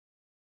that,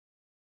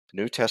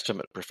 New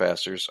Testament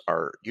professors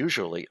are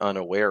usually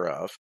unaware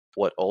of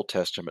what Old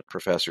Testament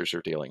professors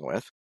are dealing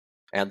with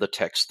and the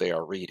text they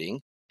are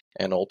reading.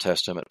 And Old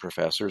Testament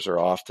professors are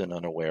often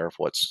unaware of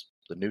what's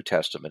the New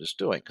Testament is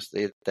doing because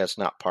that's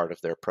not part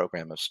of their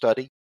program of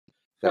study.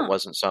 That huh.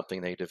 wasn't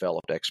something they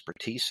developed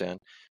expertise in.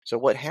 So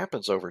what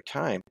happens over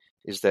time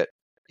is that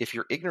if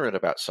you're ignorant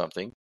about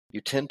something,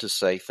 you tend to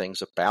say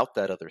things about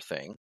that other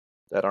thing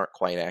that aren't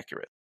quite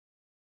accurate.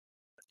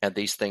 And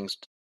these things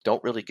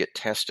don't really get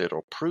tested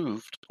or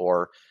proved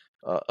or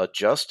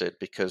adjusted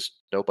because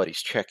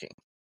nobody's checking.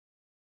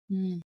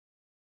 Mm.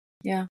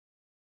 Yeah.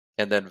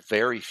 And then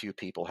very few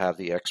people have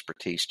the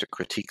expertise to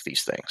critique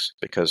these things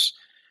because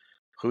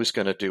who's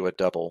going to do a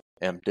double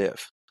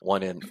MDiv?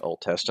 One in Old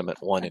Testament,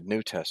 one in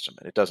New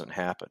Testament. It doesn't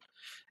happen.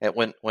 And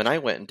when I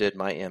went and did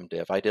my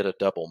MDiv, I did a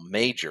double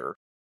major,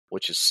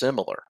 which is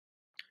similar.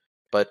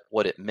 But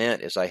what it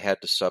meant is I had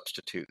to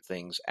substitute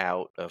things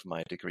out of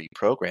my degree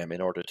program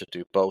in order to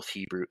do both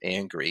Hebrew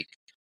and Greek,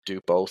 do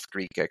both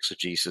Greek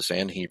exegesis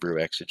and Hebrew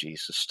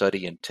exegesis,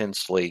 study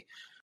intensely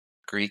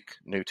Greek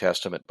New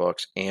Testament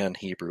books and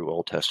Hebrew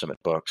Old Testament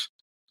books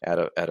at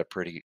a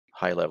pretty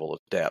high level of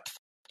depth.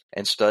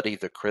 and study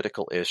the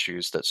critical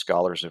issues that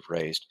scholars have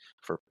raised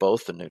for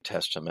both the New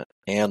Testament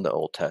and the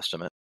Old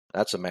Testament.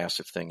 That's a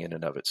massive thing in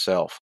and of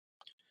itself.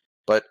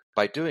 But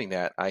by doing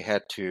that, I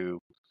had to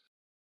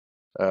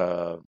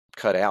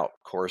cut out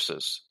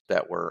courses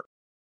that were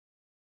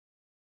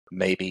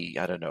maybe,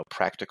 I don't know,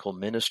 practical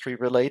ministry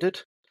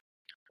related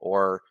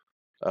or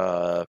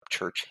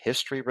church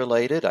history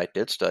related. I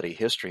did study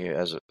history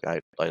I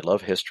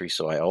love history,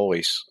 so I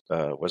always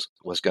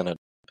was going to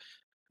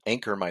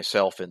anchor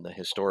myself in the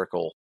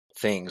historical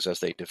things as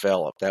they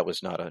develop. That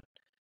was not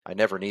I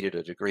never needed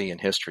a degree in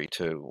history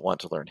to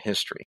want to learn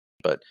history,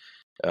 but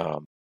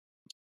um,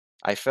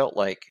 I felt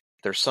like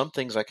there's some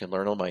things I can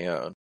learn on my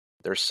own.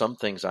 There's some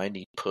things I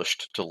need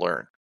pushed to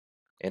learn.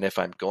 And if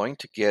I'm going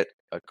to get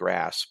a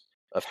grasp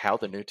of how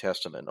the New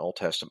Testament and Old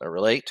Testament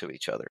relate to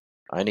each other,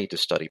 I need to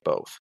study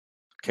both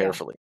Yeah.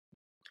 carefully.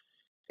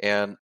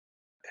 And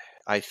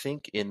I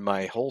think in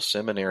my whole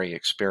seminary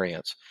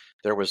experience,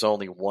 there was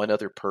only one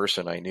other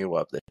person I knew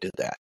of that did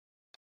that.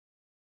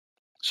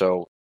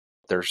 So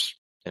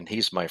and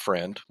he's my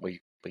friend. We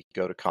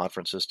go to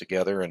conferences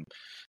together, and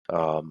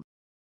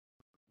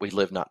we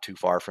live not too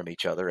far from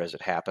each other as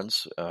it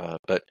happens.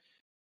 But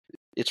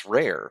it's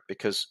rare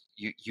because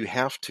you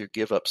have to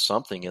give up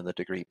something in the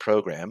degree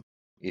program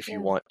if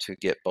you want to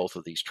get both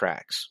of these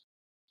tracks.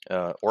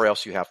 Or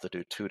else you have to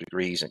do 2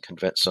 degrees and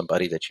convince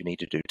somebody that you need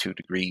to do 2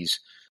 degrees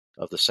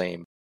of the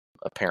same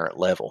apparent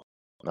level.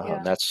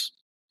 That's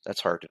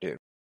hard to do.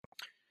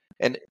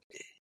 And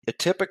a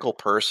typical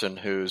person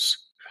who's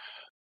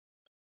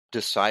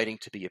deciding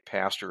to be a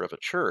pastor of a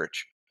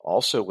church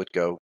also would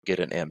go get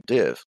an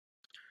MDiv,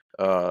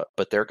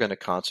 but they're going to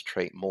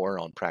concentrate more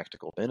on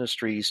practical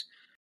ministries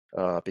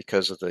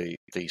because of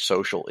the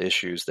social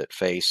issues that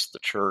face the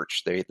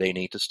church. They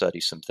need to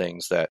study some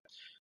things that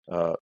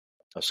a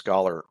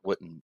scholar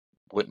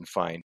wouldn't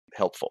find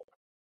helpful.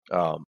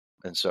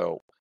 And so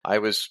I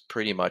was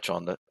pretty much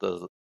on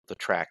the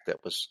track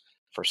that was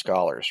for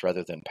scholars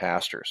rather than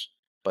pastors.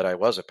 But I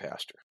was a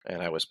pastor,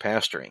 and I was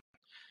pastoring.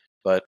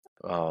 But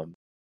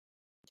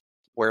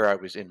where I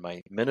was in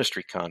my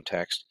ministry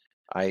context,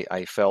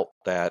 I felt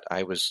that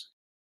I was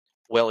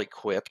well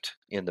equipped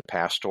in the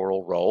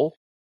pastoral role,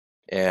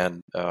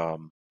 and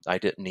I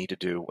didn't need to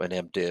do an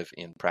MDiv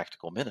in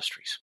practical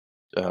ministries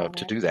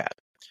to do that.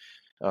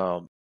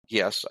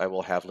 Yes, I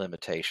will have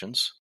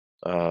limitations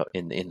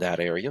in that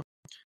area,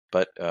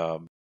 but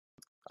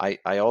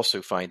I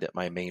also find that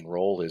my main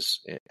role is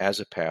as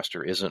a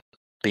pastor isn't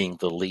being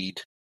the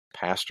lead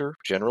pastor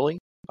generally.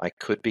 I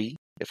could be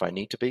if I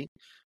need to be,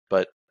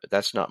 but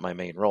that's not my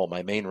main role.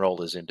 My main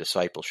role is in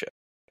discipleship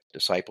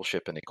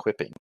and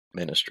equipping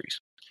ministries.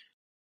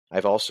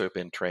 I've also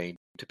been trained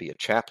to be a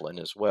chaplain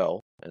as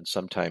well, and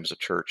sometimes a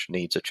church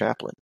needs a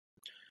chaplain.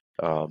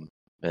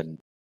 And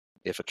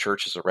if a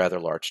church is a rather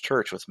large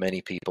church with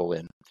many people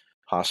in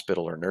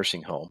hospital or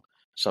nursing home,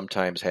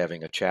 sometimes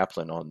having a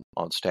chaplain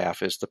on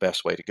staff is the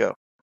best way to go.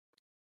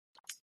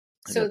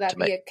 So that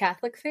be a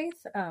Catholic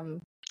faith?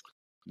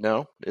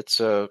 No,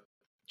 it's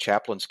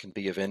chaplains can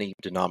be of any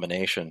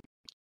denomination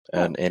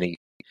and any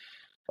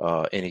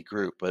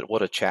group. But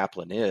what a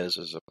chaplain is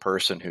a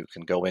person who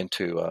can go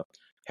into a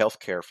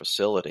healthcare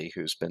facility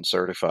who's been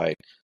certified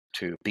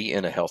to be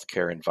in a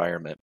healthcare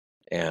environment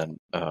and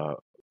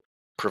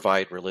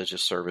provide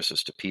religious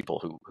services to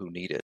people who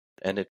need it,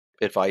 and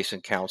advice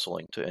and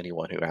counseling to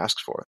anyone who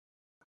asks for it.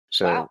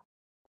 So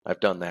I've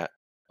done that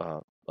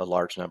a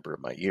large number of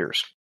my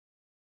years.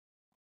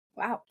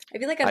 Wow. I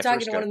feel like I'm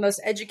talking to one of the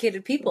most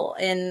educated people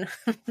in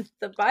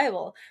the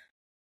Bible.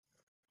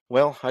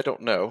 Well, I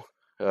don't know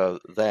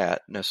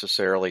that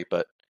necessarily,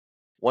 but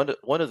one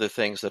of the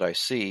things that I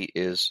see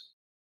is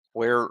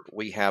where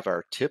we have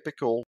our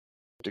typical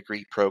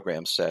degree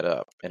program set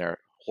up and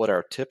what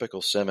our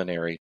typical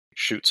seminary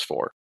shoots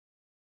for.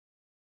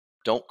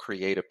 Don't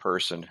create a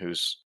person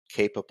who's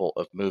capable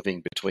of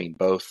moving between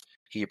both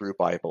Hebrew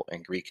Bible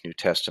and Greek New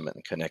Testament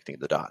and connecting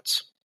the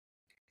dots.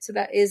 So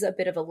that is a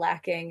bit of a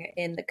lacking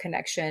in the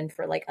connection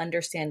for like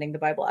understanding the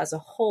Bible as a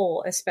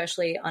whole,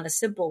 especially on a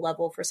simple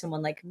level for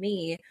someone like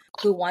me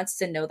who wants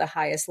to know the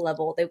highest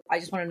level. I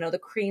just want to know the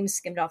cream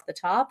skimmed off the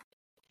top.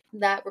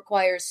 That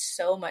requires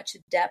so much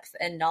depth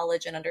and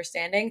knowledge and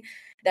understanding.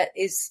 That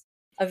is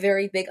a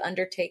very big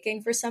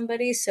undertaking for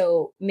somebody.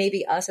 So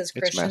maybe us as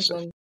Christians,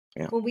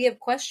 when we have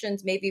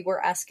questions, maybe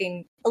we're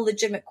asking a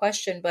legitimate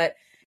question, but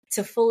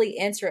to fully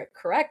answer it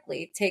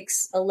correctly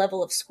takes a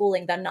level of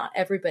schooling that not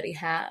everybody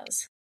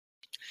has.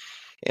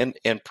 And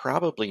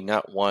probably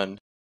not one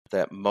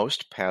that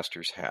most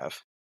pastors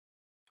have.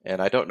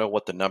 And I don't know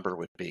what the number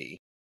would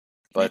be,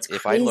 but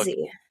if I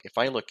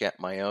look at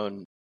my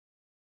own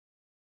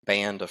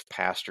band of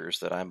pastors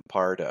that I'm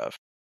part of,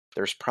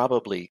 there's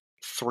probably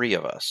 3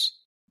 of us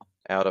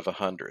out of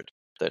 100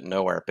 that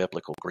know our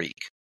biblical Greek,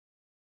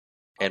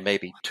 and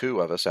maybe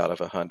 2 of us out of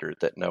 100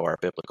 that know our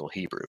biblical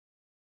Hebrew,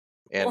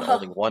 and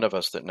only 1 of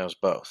us that knows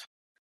both,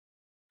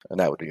 and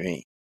that would be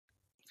me.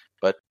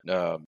 But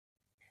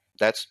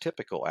that's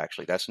typical,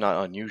 actually. That's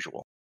not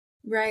unusual.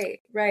 Right.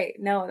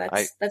 No,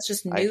 that's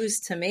just news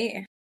to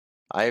me.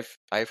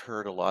 I've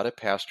heard a lot of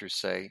pastors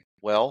say,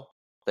 "Well,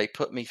 they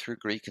put me through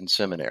Greek in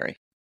seminary,"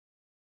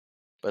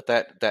 but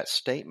that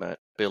statement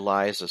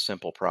belies a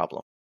simple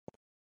problem.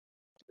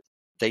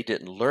 They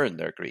didn't learn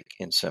their Greek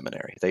in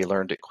seminary. They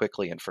learned it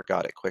quickly and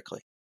forgot it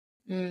quickly,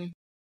 Mm,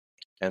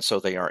 and so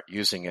they aren't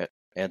using it,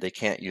 and they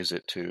can't use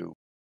it to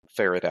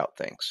ferret out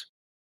things.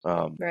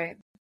 Um, right.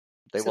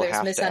 they So will there's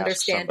have to ask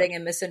misunderstanding somebody.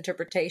 and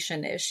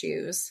misinterpretation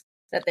issues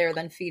that they're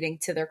then feeding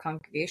to their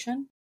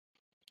congregation.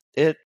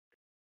 It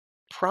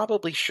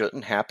probably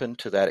shouldn't happen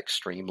to that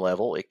extreme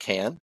level. It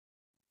can.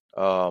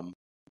 Um,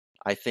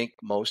 I think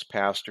most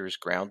pastors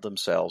ground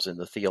themselves in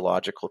the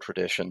theological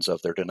traditions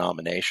of their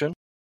denomination,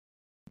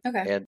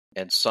 Okay.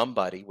 and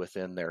somebody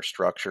within their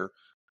structure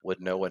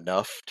would know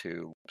enough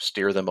to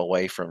steer them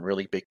away from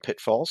really big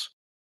pitfalls.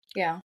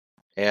 Yeah.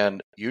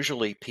 And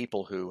usually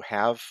people who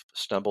have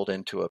stumbled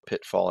into a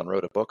pitfall and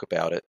wrote a book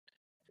about it,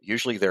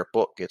 usually their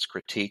book gets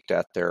critiqued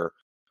at their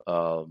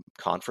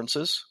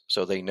conferences,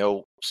 so they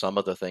know some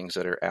of the things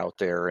that are out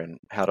there and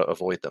how to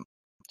avoid them.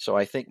 So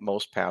I think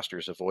most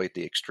pastors avoid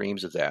the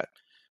extremes of that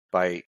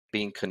by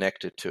being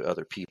connected to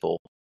other people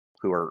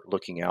who are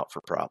looking out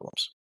for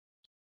problems.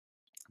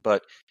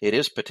 But it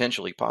is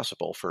potentially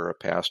possible for a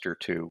pastor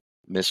to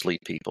mislead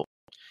people.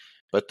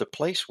 But the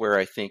place where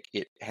I think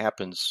it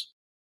happens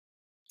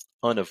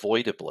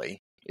unavoidably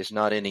is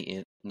not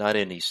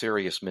any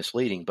serious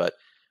misleading, but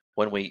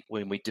when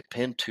we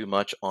depend too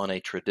much on a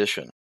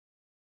tradition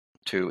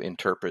to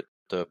interpret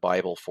the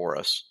Bible for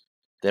us,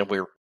 then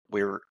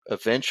we're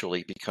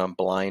eventually become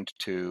blind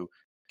to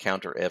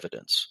counter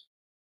evidence.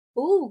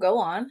 Ooh, go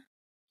on.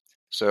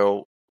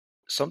 So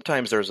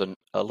sometimes there's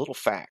a little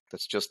fact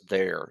that's just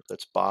there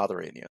that's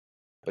bothering you,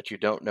 but you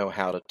don't know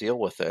how to deal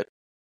with it.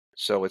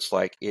 So it's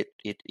like it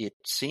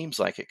seems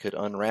like it could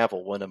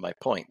unravel one of my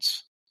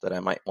points that I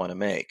might want to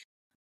make.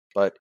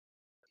 But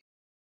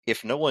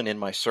if no one in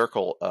my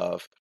circle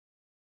of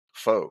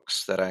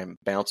folks that I'm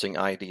bouncing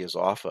ideas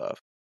off of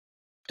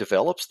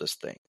develops this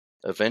thing,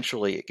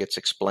 eventually it gets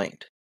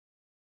explained.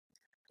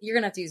 You're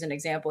gonna have to use an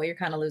example. You're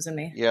kind of losing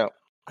me. Yeah,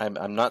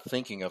 I'm not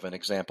thinking of an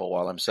example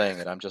while I'm saying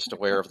it. I'm just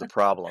aware of the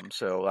problem,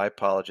 so I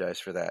apologize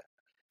for that.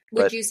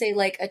 Would But you say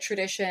like a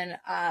tradition?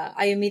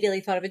 I immediately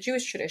thought of a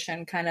Jewish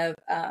tradition, kind of,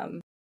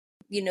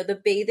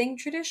 the bathing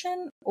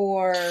tradition,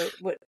 or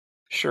what?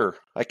 sure,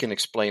 I can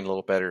explain a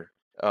little better.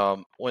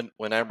 When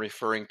I'm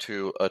referring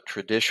to a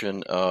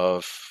tradition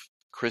of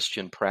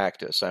Christian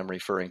practice, I'm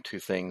referring to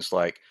things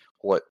like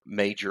what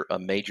a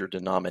major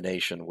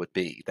denomination would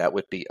be. That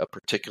would be a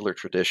particular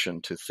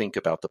tradition to think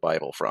about the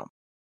Bible from.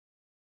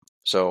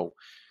 So,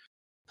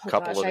 a Oh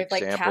couple gosh, of I have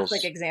like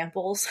Catholic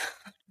examples. examples.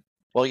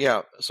 Well,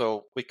 yeah,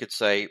 so we could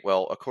say,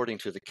 well, according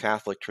to the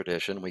Catholic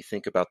tradition, we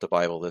think about the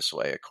Bible this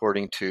way.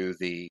 According to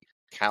the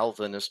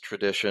Calvinist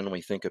tradition,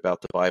 we think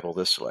about the Bible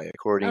this way. I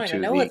According don't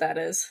even to know what the that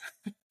is.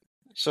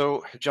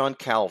 So John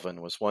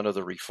Calvin was one of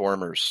the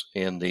reformers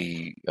in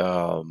the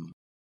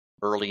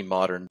early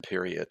modern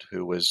period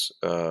who was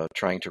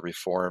trying to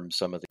reform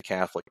some of the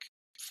Catholic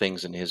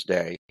things in his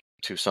day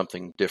to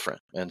something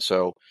different. And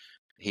so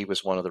he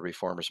was one of the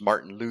reformers.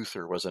 Martin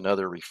Luther was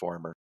another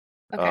reformer.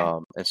 Okay.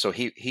 And so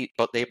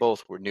but they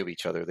both knew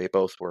each other. They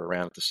both were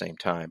around at the same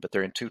time, but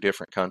they're in two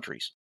different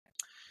countries.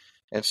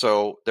 And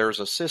so there's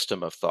a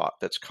system of thought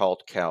that's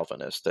called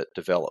Calvinist that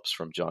develops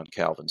from John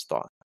Calvin's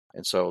thought.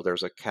 And so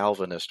there's a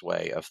Calvinist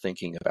way of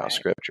thinking about Okay.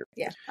 Scripture.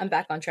 Yeah, I'm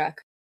back on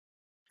track.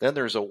 Then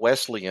there's a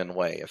Wesleyan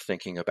way of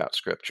thinking about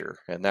Scripture,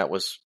 and that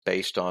was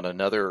based on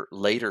another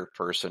later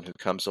person who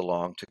comes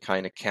along to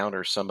kind of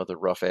counter some of the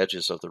rough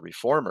edges of the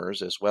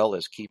reformers as well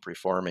as keep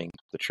reforming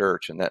the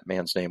church, and that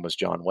man's name was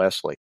John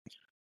Wesley.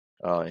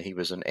 He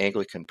was an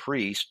Anglican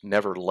priest,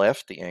 never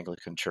left the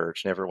Anglican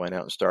church, never went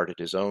out and started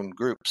his own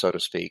group, so to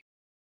speak,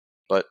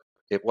 but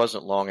it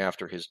wasn't long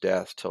after his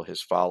death till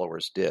his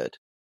followers did.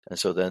 And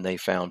so then they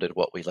founded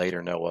what we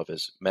later know of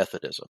as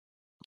Methodism.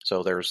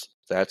 So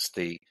that's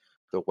the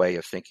way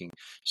of thinking.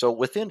 So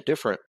within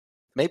different,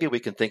 maybe we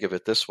can think of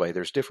it this way,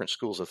 there's different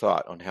schools of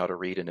thought on how to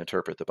read and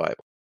interpret the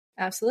Bible.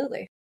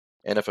 Absolutely.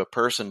 And if a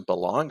person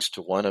belongs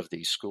to one of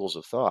these schools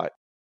of thought,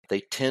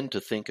 they tend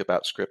to think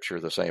about Scripture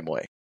the same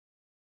way.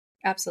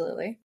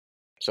 Absolutely.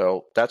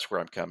 So that's where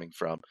I'm coming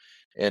from.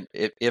 And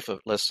if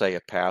let's say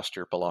a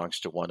pastor belongs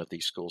to one of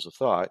these schools of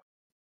thought,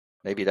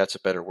 maybe that's a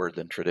better word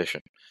than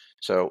tradition.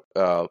 So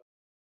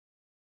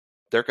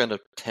they're going to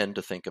tend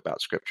to think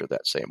about Scripture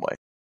that same way.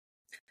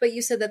 But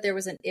you said that there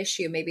was an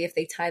issue, maybe if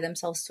they tie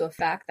themselves to a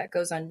fact that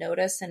goes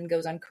unnoticed and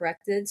goes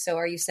uncorrected. So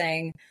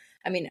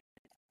I mean,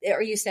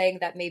 are you saying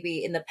that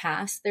maybe in the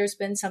past there's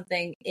been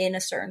something in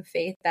a certain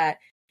faith that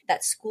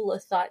that school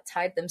of thought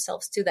tied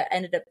themselves to that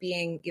ended up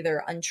being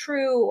either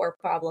untrue or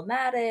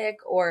problematic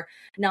or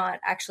not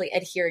actually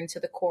adhering to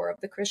the core of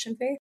the Christian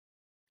faith?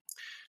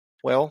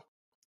 Well,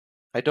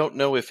 I don't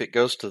know if it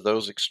goes to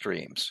those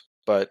extremes,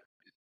 but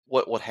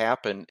what would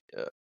happen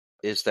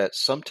is that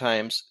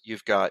sometimes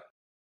you've got,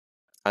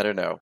 I don't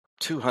know,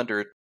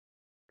 200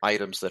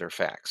 items that are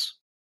facts.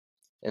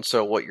 And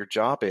so what your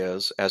job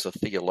is as a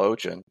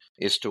theologian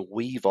is to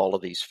weave all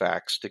of these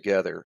facts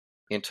together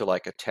into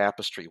like a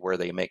tapestry where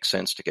they make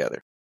sense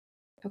together.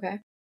 Okay.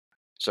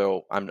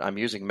 So I'm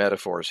using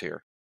metaphors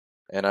here,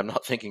 and I'm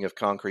not thinking of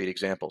concrete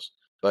examples.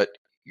 But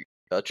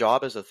a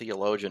job as a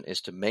theologian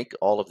is to make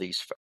all of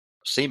these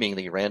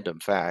seemingly random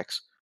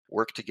facts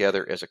work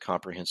together as a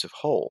comprehensive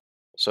whole.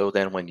 So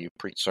then when you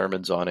preach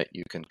sermons on it,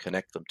 you can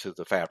connect them to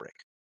the fabric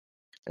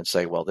and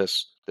say, well,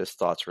 this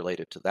thought's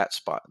related to that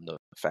spot in the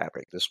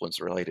fabric. This one's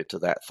related to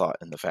that thought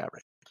in the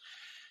fabric.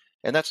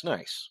 And that's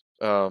nice.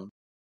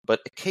 But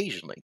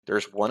occasionally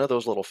there's one of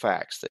those little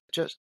facts that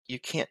just you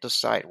can't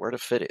decide where to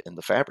fit it in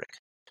the fabric.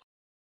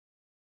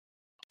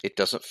 It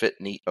doesn't fit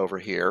neat over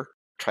here.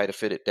 Try to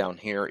fit it down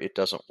here. It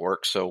doesn't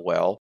work so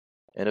well.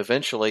 And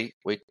eventually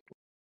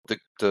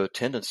the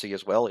tendency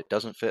as well, it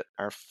doesn't fit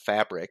our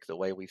fabric the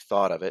way we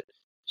thought of it.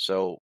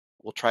 So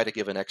we'll try to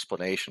give an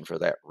explanation for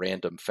that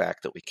random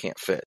fact that we can't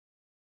fit.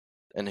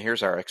 And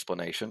here's our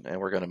explanation, and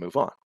we're going to move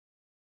on.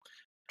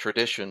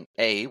 Tradition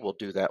A will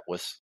do that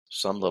with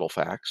some little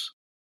facts.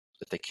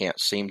 If they can't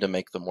seem to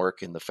make them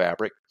work in the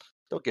fabric,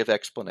 they'll give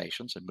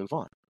explanations and move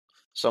on.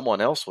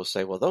 Someone else will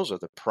say, well, those are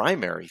the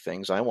primary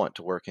things I want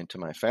to work into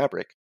my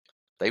fabric.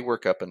 They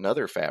work up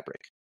another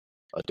fabric,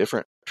 a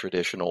different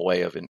traditional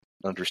way of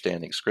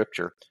understanding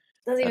Scripture.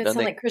 Doesn't even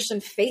sound like Christian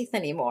faith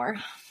anymore.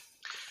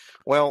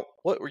 Well,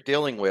 what we're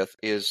dealing with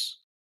is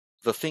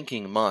the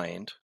thinking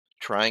mind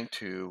trying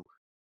to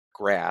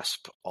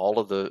grasp all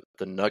of the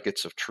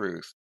nuggets of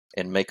truth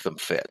and make them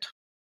fit.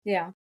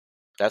 Yeah.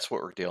 That's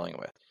what we're dealing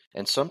with.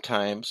 And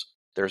sometimes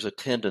there's a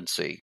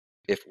tendency,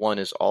 if one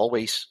is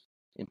always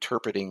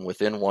interpreting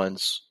within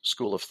one's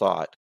school of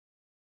thought,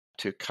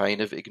 to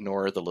kind of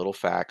ignore the little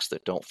facts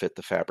that don't fit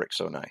the fabric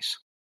so nice.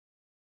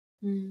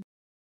 Mm.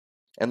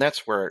 And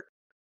that's where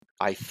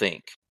I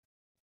think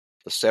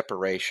the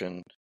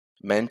separation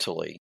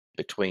mentally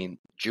between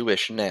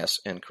Jewishness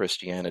and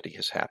Christianity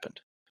has happened.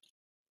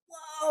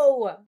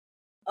 Whoa!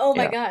 Oh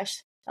my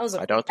gosh. That was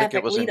I don't think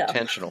it was lead-up.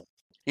 intentional.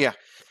 Yeah.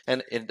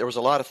 And there was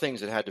a lot of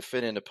things that had to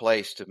fit into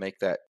place to make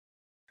that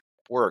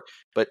work.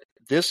 But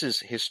this is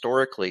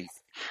historically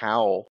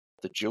how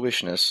the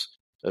Jewishness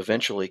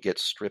eventually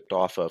gets stripped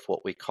off of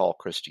what we call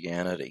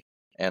Christianity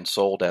and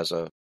sold as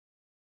a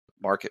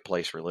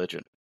marketplace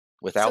religion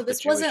without the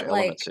Jewish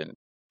elements in it.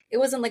 It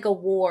wasn't like a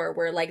war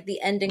where like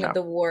the ending of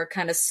the war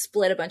kind of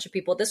split a bunch of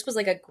people. This was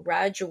like a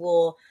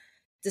gradual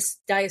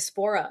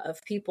diaspora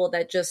of people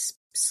that just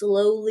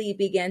slowly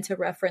began to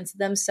reference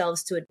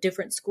themselves to a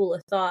different school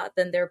of thought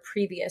than their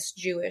previous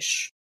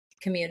Jewish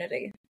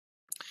community.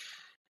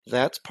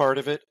 That's part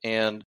of it.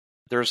 And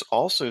there's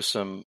also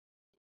some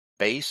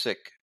basic...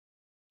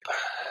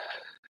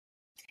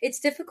 It's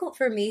difficult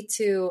for me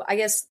to, I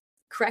guess,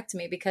 correct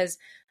me, because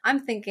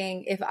I'm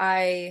thinking if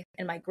I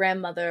and my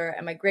grandmother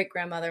and my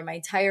great-grandmother, my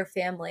entire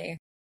family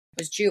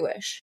was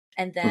Jewish,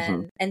 and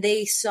then and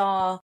they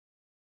saw,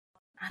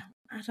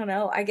 I don't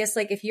know, I guess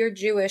like if you're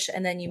Jewish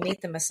and then you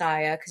meet the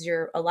Messiah because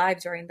you're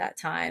alive during that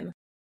time,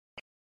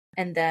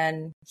 and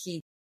then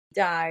he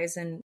dies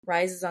and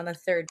rises on the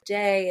third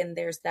day, and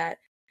there's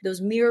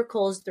those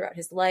miracles throughout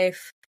his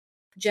life,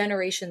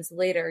 generations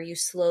later you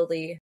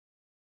slowly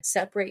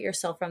separate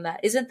yourself from that.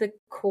 Isn't the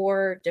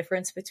core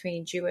difference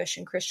between Jewish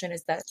and Christian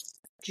is that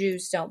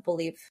Jews don't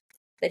believe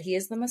that he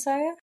is the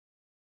Messiah?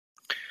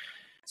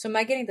 So am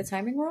I getting the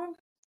timing wrong?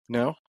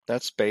 No,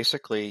 that's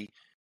basically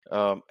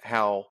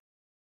how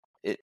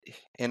it,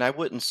 and I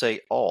wouldn't say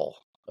all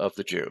of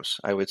the Jews.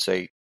 I would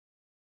say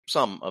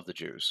some of the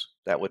Jews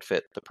that would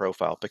fit the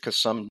profile, because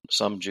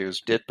some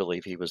Jews did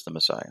believe he was the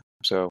Messiah.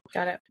 So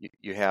got it.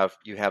 You have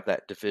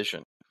that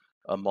division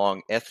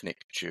among ethnic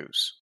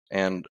Jews.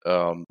 And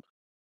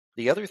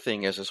the other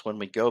thing is when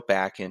we go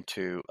back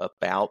into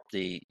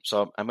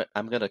so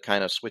I'm going to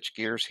kind of switch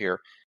gears here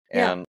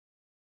and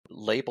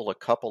label a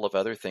couple of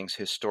other things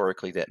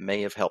historically that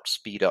may have helped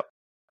speed up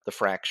the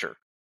fracture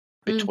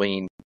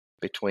between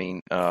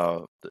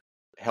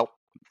help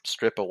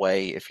strip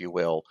away, if you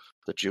will,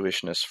 the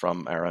Jewishness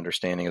from our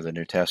understanding of the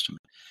New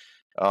Testament.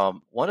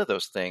 One of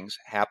those things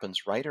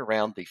happens right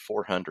around the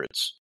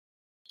 400s.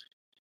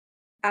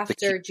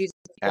 After Jesus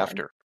was born.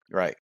 After,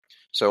 right.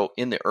 So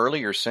in the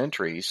earlier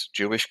centuries,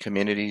 Jewish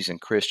communities and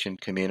Christian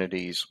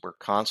communities were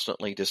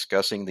constantly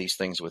discussing these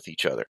things with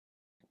each other.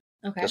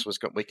 Okay.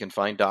 We can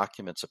find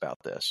documents about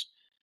this.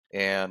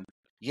 And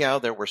yeah,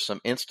 there were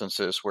some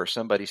instances where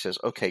somebody says,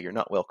 okay, you're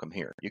not welcome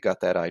here. You got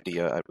that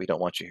idea. We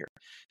don't want you here.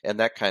 And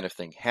that kind of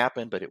thing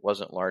happened, but it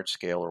wasn't large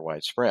scale or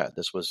widespread.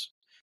 This was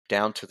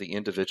down to the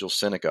individual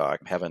synagogue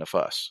having a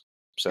fuss.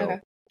 So,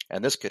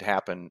 and this could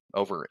happen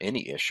over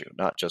any issue,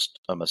 not just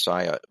a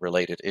Messiah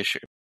related issue.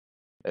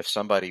 If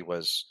somebody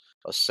was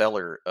a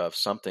seller of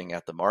something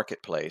at the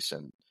marketplace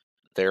and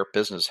their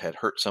business had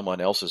hurt someone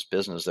else's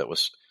business that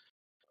was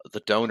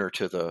the donor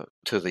to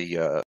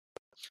the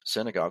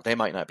synagogue, they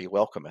might not be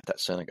welcome at that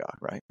synagogue,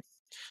 right?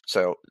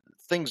 So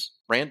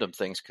random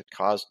things could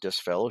cause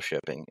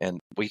disfellowshipping, and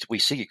we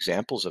see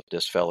examples of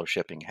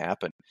disfellowshipping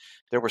happen.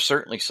 There were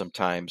certainly some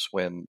times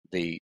when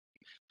the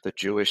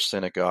Jewish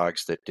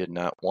synagogues that did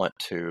not want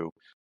to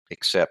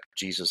accept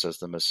Jesus as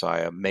the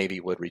Messiah, maybe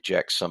would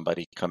reject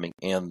somebody coming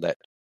in that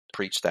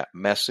preached that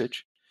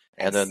message.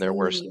 I And then there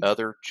were see.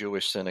 other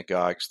Jewish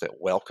synagogues that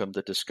welcomed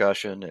the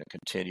discussion and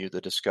continued the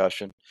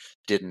discussion,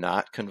 did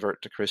not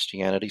convert to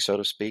Christianity, so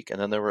to speak. And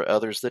then there were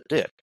others that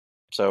did.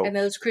 So, And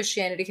those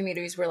Christianity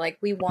communities were like,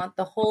 we want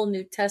the whole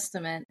New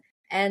Testament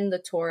and the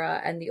Torah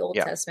and the Old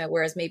yeah. Testament,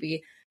 whereas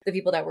maybe the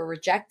people that were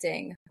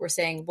rejecting were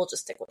saying, we'll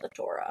just stick with the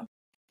Torah.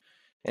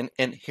 And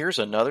here's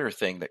another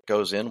thing that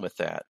goes in with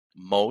that.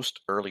 Most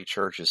early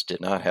churches did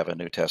not have a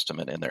New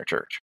Testament in their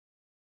church.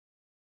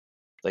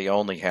 They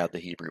only had the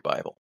Hebrew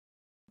Bible.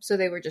 So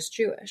they were just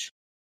Jewish.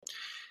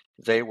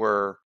 They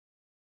were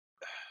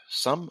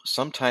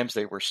sometimes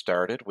they were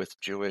started with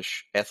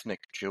ethnic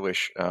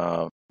Jewish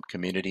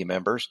community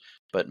members,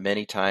 but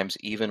many times,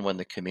 even when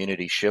the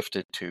community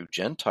shifted to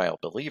Gentile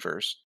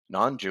believers,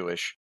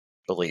 non-Jewish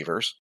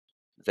believers,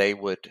 they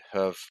would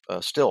have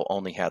still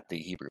only had the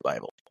Hebrew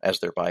Bible as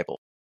their Bible.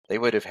 They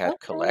would have had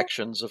Okay.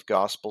 collections of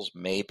Gospels,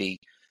 maybe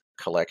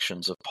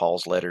collections of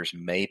Paul's letters,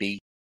 maybe.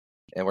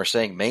 And we're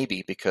saying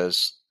maybe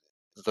because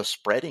the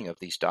spreading of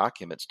these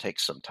documents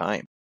takes some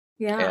time.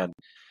 Yeah. And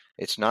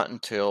it's not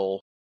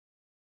until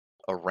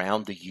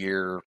around the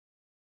year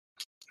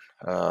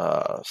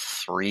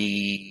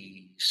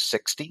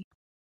 360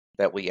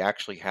 that we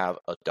actually have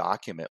a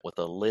document with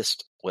a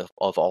list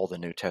of all the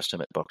New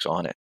Testament books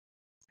on it.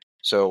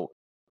 So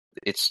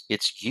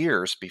it's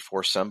years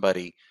before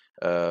somebody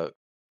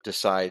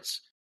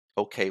decides,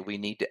 okay, we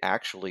need to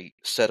actually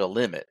set a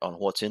limit on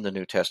what's in the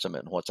New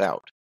Testament and what's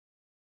out.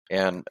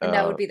 And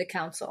that would be the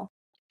council.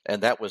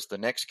 and that was the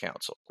next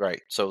council,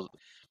 right? So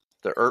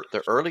the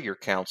earlier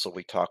council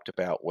we talked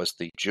about was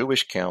the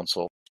Jewish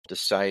council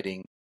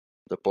deciding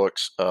the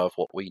books of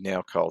what we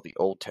now call the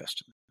Old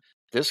Testament.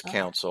 This Oh.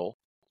 council,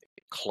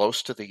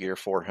 close to the year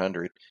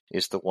 400,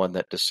 is the one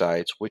that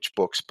decides which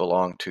books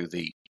belong to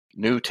the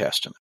New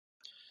Testament.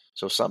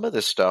 So some of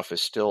this stuff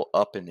is still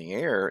up in the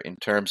air in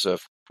terms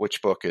of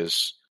which book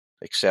is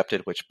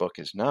accepted, which book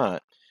is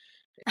not,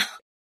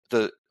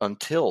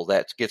 until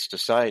that gets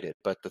decided.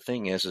 But the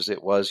thing is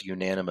it was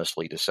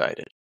unanimously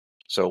decided.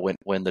 So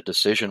when the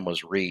decision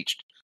was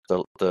reached,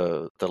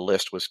 the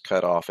list was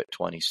cut off at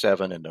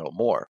 27 and no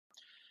more.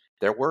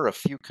 There were a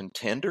few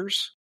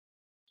contenders.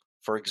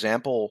 For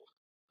example,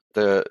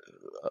 a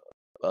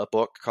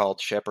book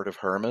called Shepherd of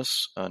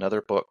Hermas,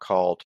 another book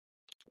called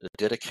the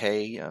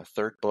Didache, a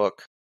third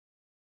book.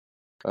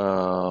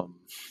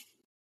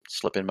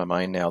 Slipping my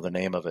mind now the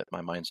name of it.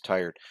 My mind's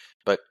tired.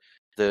 But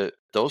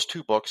those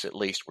two books at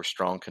least were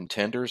strong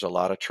contenders. A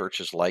lot of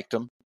churches liked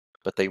them,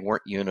 but they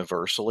weren't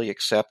universally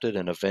accepted.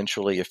 And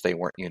eventually, if they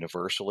weren't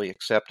universally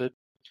accepted,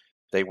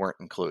 they weren't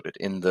included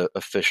in the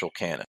official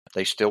canon.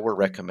 They still were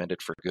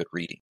recommended for good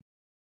reading.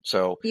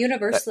 So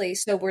Universally,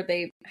 so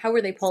how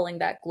were they polling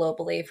that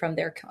globally from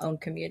their own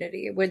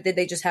community? Did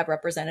they just have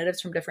representatives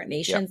from different yeah,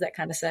 nations that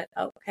kind of said,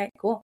 oh, okay,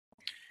 cool.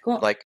 Cool.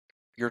 like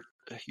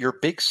your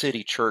big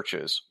city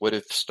churches would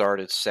have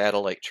started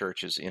satellite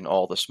churches in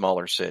all the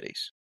smaller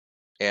cities.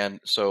 And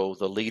so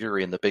the leader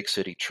in the big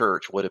city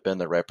church would have been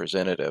the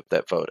representative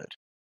that voted.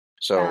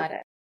 So Got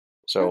it.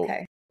 so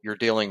Okay. you're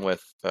dealing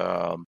with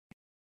a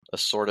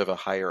sort of a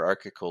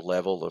hierarchical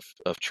level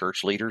of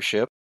church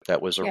leadership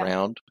that was Yeah.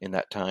 around in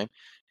that time,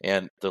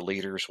 and the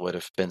leaders would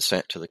have been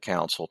sent to the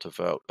council to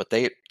vote. But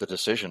the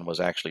decision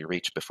was actually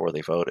reached before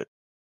they voted.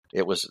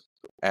 It was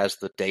as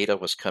the data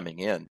was coming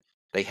in,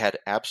 they had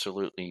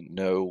absolutely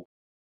no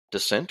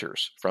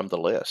dissenters from the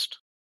list.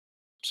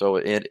 So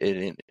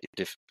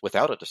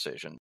without a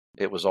decision,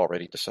 it was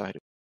already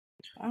decided.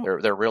 Wow.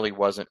 There really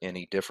wasn't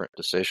any different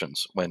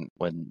decisions when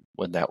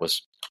that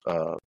was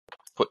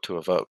put to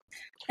a vote.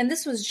 And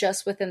this was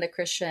just within the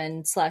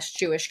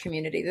Christian/Jewish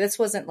community. This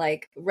wasn't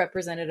like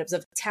representatives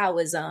of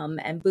Taoism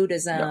and No,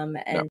 Buddhism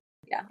no, and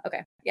yeah,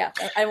 okay. Yeah.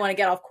 I didn't want to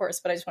get off course,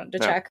 but I just wanted to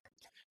no. check.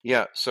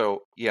 Yeah.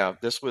 So yeah,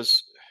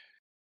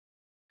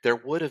 there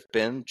would have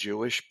been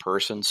Jewish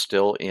persons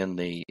still in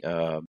the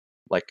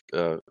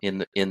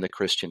in the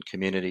Christian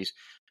communities,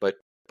 but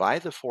by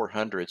the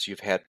 400s, you've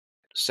had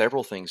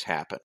several things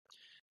happen.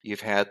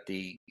 You've had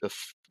the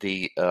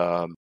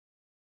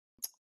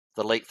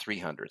late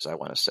 300s, I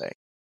want to say,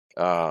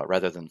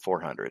 rather than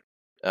 400.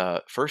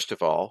 First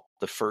of all,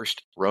 the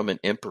first Roman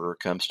emperor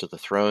comes to the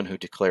throne who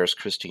declares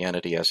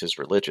Christianity as his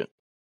religion.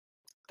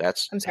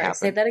 That's I'm sorry,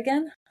 say happened. that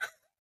again.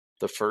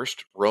 The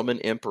first Roman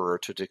emperor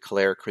to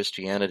declare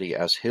Christianity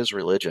as his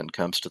religion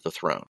comes to the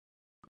throne.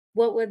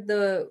 What would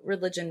the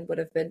religion would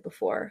have been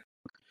before?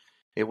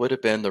 It would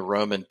have been the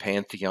Roman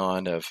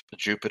pantheon of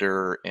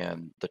Jupiter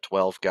and the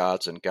 12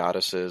 gods and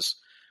goddesses,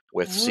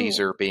 with Oh.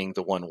 Caesar being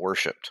the one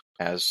worshipped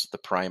as the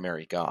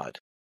primary god.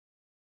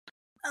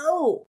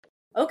 Oh.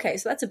 Okay,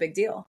 so that's a big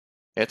deal.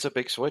 It's a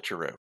big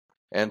switcheroo.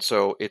 And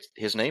so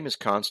his name is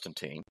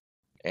Constantine,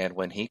 and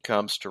when he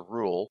comes to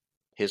rule,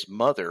 his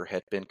mother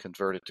had been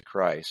converted to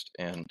Christ.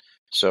 And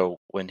so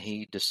when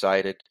he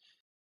decided,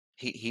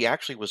 he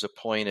actually was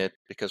appointed,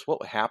 because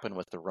what happened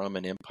with the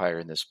Roman Empire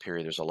in this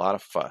period, there's a lot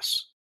of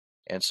fuss.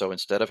 And so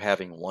instead of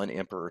having one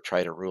emperor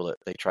try to rule it,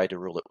 they tried to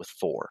rule it with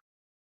four.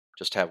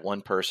 just have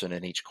one person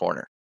in each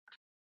corner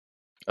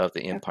of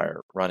the Okay.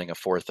 empire running a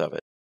fourth of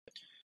it.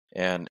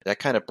 And that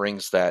kind of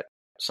brings that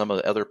some of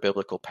the other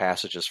biblical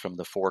passages from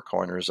the four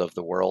corners of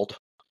the world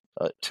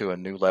to a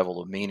new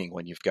level of meaning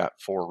when you've got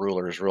four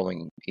rulers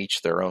ruling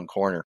each their own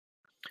corner.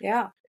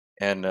 Yeah.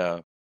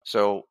 And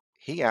so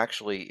he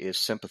actually is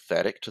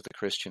sympathetic to the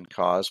Christian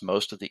cause.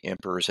 Most of the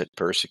emperors had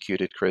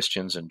persecuted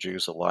Christians and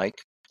Jews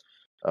alike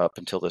up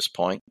until this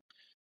point.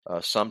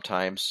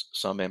 Sometimes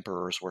some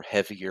emperors were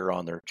heavier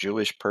on their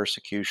Jewish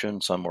persecution,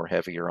 some were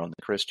heavier on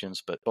the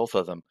Christians, but both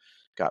of them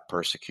got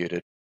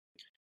persecuted.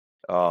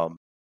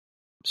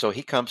 So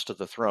he comes to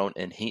the throne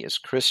and he is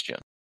Christian.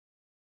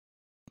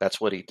 That's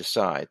what he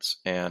decides.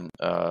 And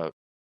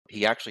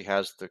he actually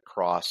has the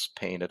cross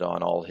painted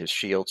on all his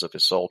shields of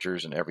his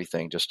soldiers and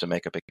everything just to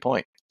make a big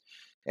point.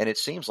 And it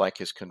seems like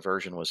his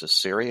conversion was as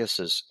serious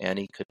as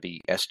any could be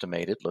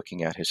estimated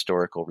looking at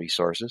historical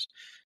resources.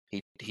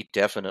 He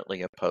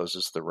definitely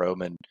opposes the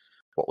Roman,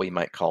 what we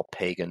might call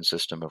pagan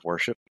system of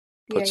worship,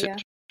 puts Yeah.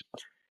 it.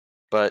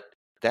 But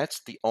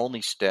that's the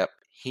only step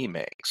he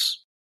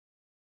makes.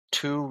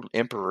 2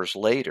 emperors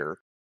later,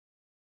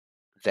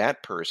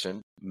 that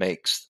person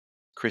makes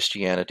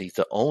Christianity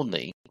the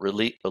only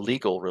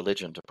legal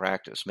religion to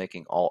practice,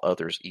 making all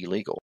others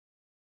illegal.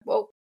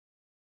 Whoa.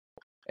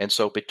 And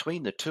so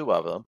between the two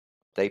of them,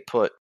 they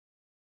put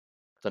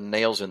the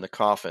nails in the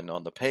coffin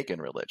on the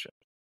pagan religion.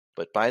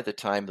 But by the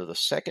time that the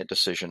second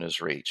decision is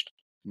reached,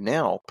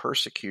 now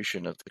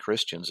persecution of the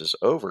Christians is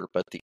over,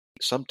 but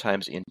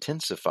sometimes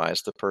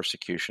intensifies the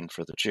persecution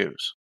for the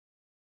Jews.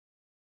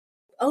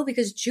 Oh,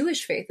 because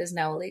Jewish faith is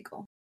now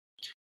illegal.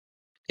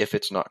 If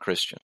it's not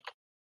Christian.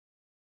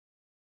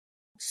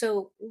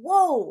 So,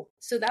 whoa.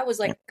 So that was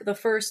like the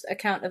first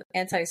account of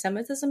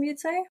anti-Semitism,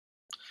 you'd say?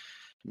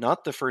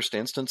 Not the first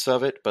instance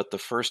of it, but the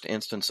first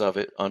instance of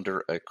it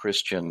under a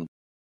Christian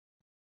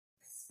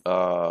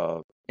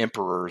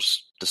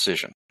emperor's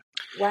decision.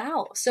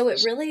 Wow. So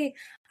it really,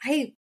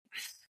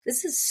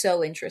 this is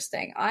so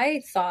interesting.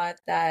 I thought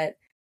that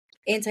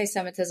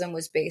anti-Semitism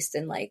was based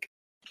in like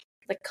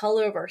the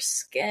color of our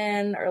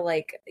skin or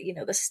like,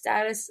 the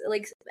status,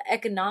 like the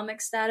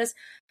economic status,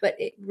 but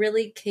it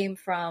really came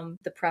from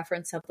the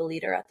preference of the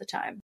leader at the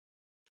time.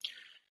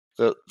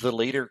 The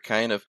leader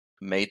kind of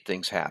made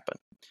things happen.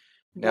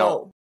 Now,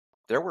 Whoa.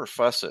 there were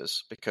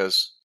fusses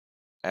because,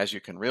 as you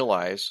can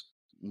realize,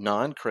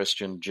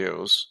 non-Christian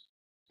Jews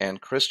and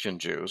Christian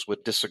Jews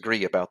would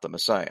disagree about the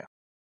Messiah.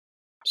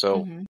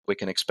 So we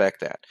can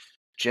expect that.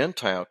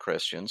 Gentile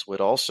Christians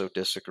would also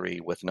disagree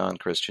with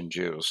non-Christian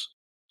Jews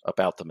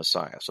about the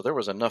Messiah. So there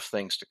was enough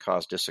things to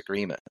cause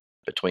disagreement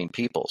between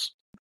peoples.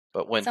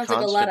 But when Sounds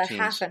like a lot of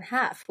half and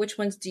half. Which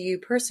ones do you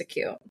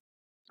persecute?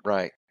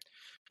 Right.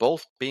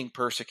 Both being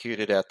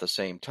persecuted at the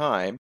same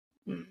time,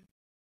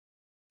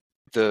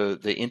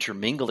 the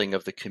intermingling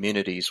of the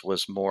communities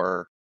was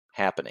more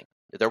happening.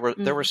 There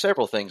were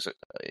several things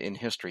in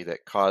history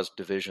that caused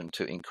division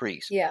to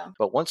increase. Yeah.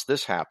 But once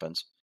this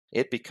happens,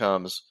 it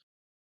becomes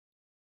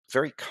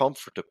very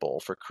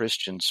comfortable for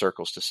Christian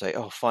circles to say,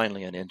 oh,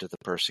 finally an end to the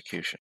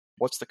persecution.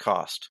 What's the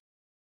cost?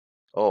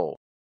 Oh,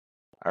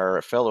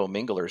 our fellow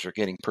minglers are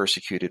getting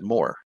persecuted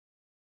more.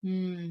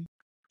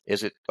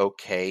 Is it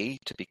okay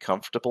to be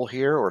comfortable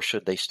here, or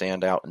should they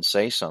stand out and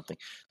say something?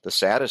 The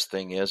saddest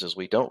thing is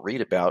we don't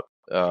read about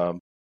the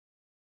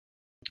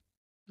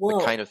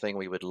kind of thing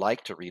we would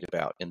like to read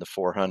about in the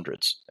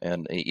 400s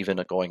and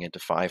even going into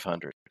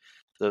 500.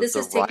 The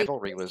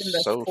rivalry was in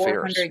the so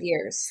 400 fierce.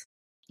 years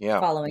Yeah.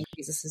 Following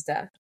Jesus'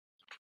 death.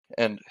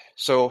 And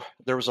so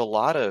there was a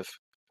lot of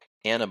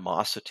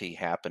animosity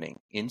happening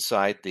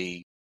inside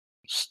the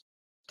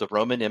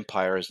Roman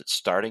Empire as it's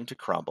starting to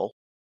crumble,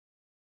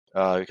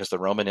 because the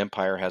Roman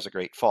Empire has a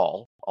great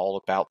fall all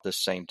about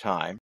this same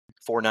time.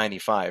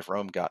 495,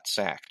 Rome got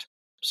sacked.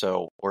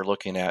 So we're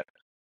looking at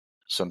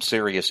some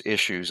serious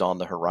issues on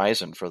the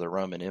horizon for the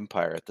Roman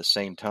Empire at the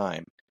same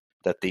time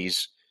that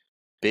these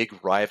big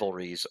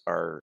rivalries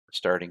are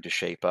starting to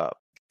shape up.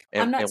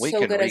 I'm not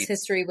so good at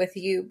history with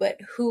you, but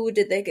who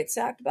did they get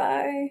sacked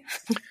by?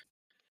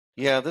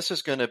 Yeah, this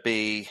is going to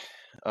be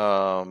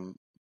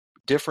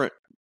different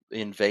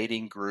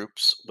invading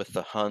groups with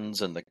the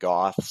Huns and the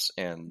Goths,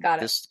 and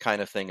this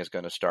kind of thing is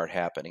going to start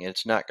happening.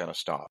 It's not going to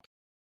stop.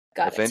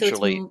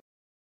 Eventually, so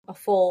it's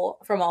a full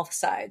from all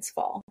sides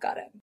fall. Got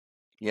it.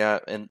 Yeah,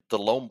 and the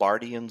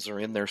Lombardians are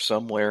in there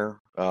somewhere.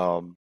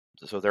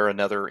 So they're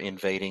another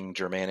invading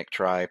Germanic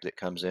tribe that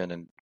comes in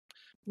and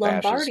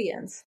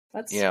Lombardians.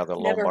 The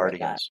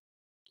Lombardians.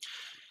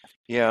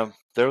 Yeah,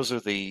 those are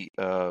the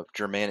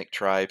Germanic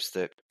tribes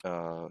that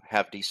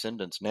have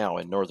descendants now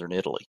in northern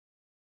Italy.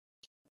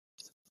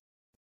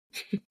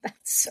 That's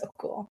so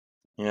cool.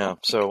 Yeah,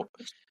 so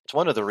it's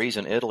one of the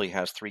reasons Italy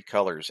has 3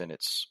 colors in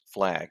its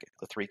flag.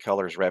 The 3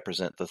 colors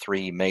represent the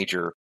 3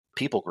 major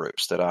people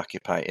groups that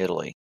occupy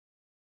Italy.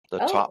 The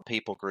top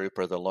people group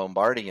are the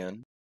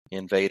Lombardian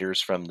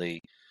invaders from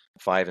the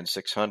 500s and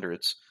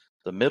 600s.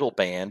 The middle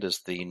band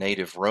is the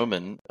native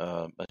Roman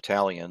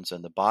Italians,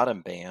 and the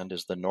bottom band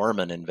is the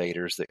Norman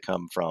invaders that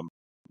come from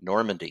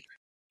Normandy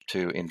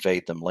to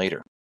invade them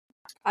later.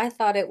 I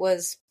thought it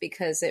was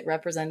because it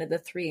represented the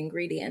three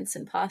ingredients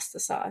in pasta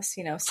sauce,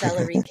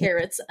 celery,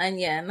 carrots,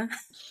 onion.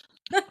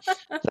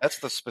 That's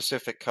the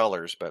specific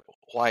colors, but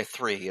why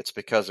three? It's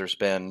because there's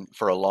been,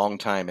 for a long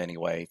time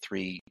anyway,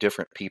 three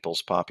different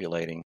peoples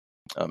populating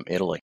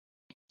Italy.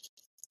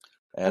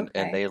 And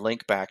Okay. they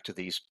link back to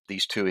these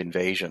two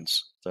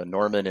invasions, the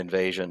Norman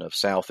invasion of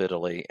South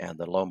Italy and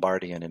the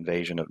Lombardian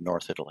invasion of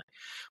North Italy.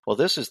 Well,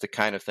 this is the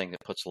kind of thing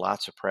that puts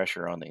lots of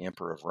pressure on the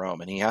Emperor of Rome,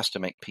 and he has to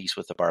make peace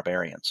with the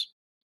barbarians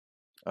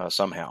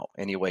somehow,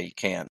 any way he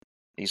can.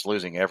 He's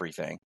losing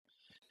everything.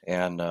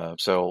 And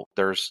so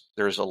there's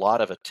a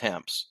lot of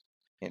attempts.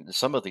 And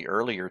some of the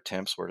earlier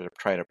attempts were to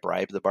try to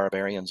bribe the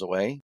barbarians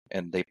away,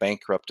 and they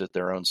bankrupted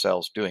their own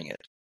selves doing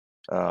it.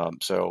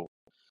 So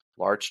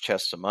large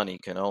chests of money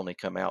can only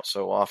come out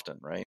so often,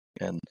 right?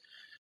 And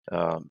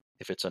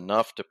if it's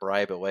enough to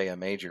bribe away a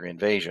major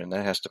invasion,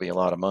 that has to be a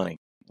lot of money.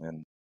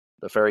 And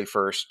the very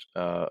first,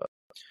 and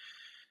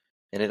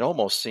it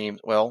almost seems,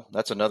 well,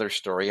 that's another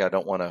story I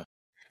don't want to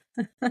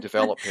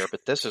develop here,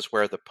 but this is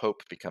where the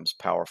Pope becomes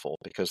powerful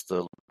because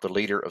the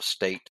leader of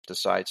state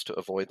decides to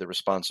avoid the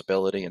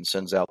responsibility and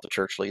sends out the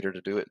church leader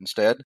to do it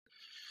instead.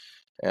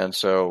 And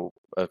so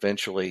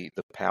eventually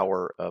the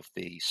power of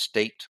the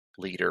state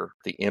leader,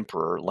 the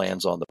emperor,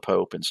 lands on the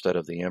Pope instead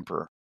of the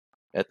emperor.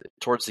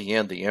 Towards the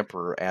end, the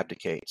emperor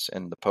abdicates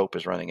and the Pope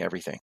is running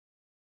everything.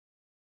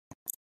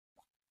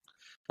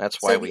 That's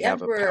why So we the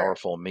have a emperor.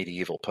 powerful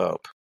medieval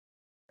Pope.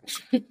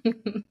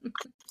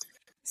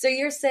 So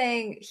you're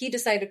saying he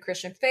decided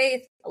Christian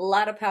faith, a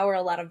lot of power,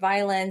 a lot of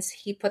violence.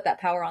 He put that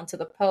power onto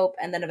the Pope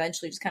and then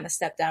eventually just kind of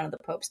stepped down and the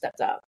Pope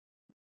stepped up.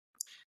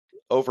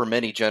 Over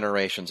many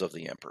generations of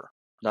the emperor.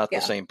 Not the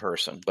Yeah. same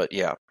person, but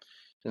yeah.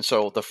 And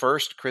so the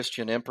first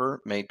Christian emperor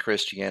made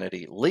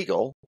Christianity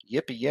legal.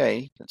 Yippee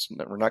yay.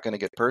 We're not going to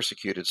get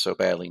persecuted so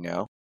badly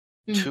now.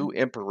 Mm-hmm. 2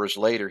 emperors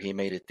later, he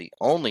made it the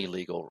only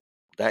legal.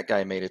 That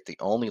guy made it the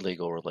only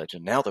legal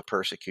religion. Now the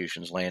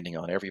persecution's landing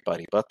on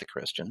everybody but the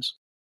Christians,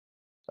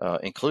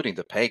 including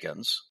the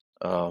pagans,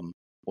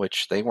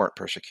 which they weren't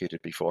persecuted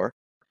before.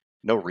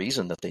 No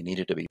reason that they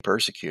needed to be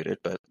persecuted,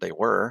 but they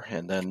were.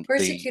 And then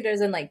Persecuted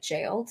as in like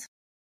jailed?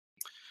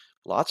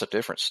 lots of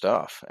different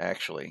stuff,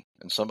 actually,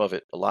 and some of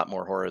it a lot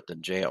more horrid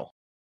than jail.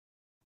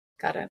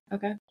 Got it.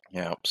 Okay.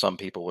 Some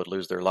people would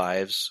lose their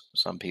lives.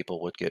 Some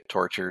people would get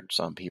tortured.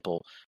 Some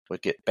people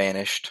would get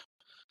banished,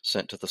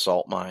 sent to the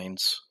salt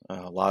mines.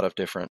 A lot of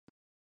different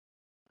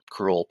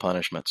cruel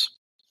punishments.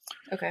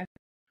 Okay.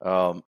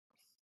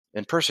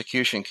 And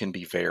persecution can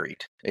be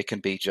varied. It can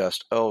be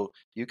just, oh,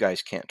 you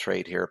guys can't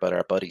trade here, but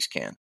our buddies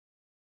can.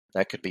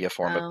 That could be a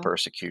form of Oh,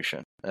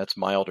 persecution. That's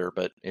milder,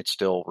 but it's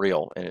still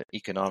real. And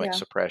economic yeah.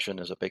 suppression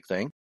is a big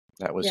thing.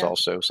 That was Yeah.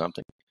 also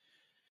something.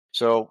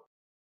 So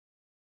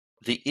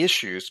the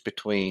issues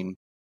between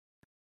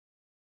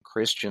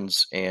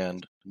Christians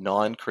and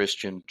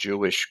non-Christian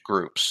Jewish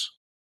groups,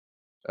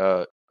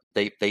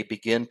 they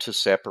begin to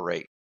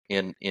separate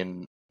in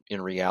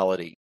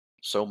reality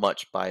so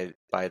much by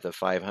the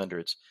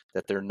 500s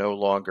that they're no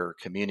longer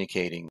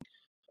communicating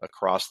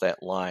across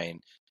that line,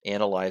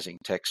 analyzing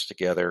texts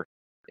together,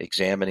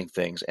 examining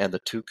things, and the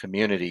two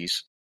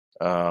communities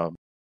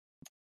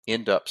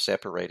end up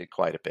separated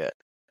quite a bit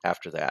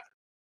after that.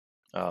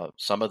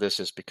 Some of this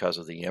is because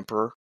of the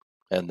emperor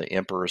and the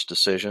emperor's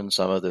decision.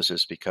 Some of this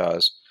is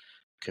because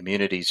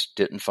communities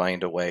didn't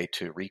find a way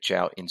to reach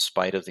out in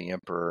spite of the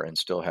emperor and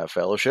still have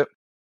fellowship.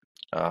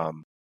 A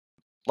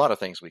lot of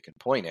things we can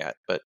point at,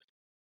 but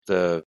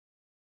the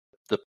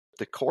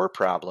the core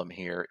problem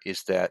here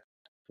is that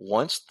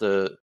once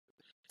the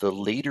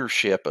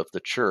leadership of the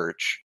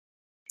church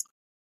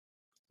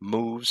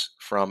moves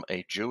from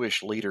a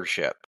Jewish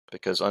leadership,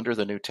 because under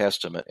the New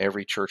Testament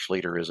every church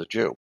leader is a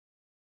Jew,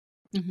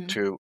 Mm-hmm.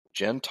 to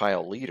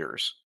Gentile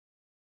leaders,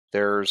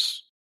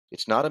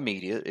 it's not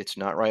immediate, it's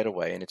not right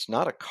away, and it's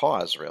not a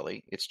cause really.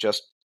 It's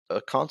just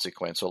a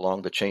consequence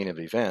along the chain of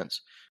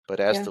events. But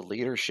as Yeah. the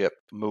leadership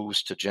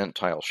moves to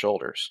Gentile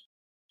shoulders,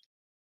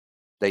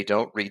 they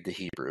don't read the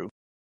Hebrew.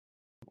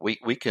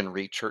 We can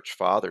read church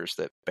fathers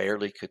that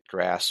barely could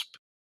grasp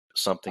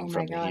something Oh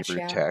from my the gosh.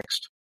 Hebrew Yeah.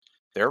 text.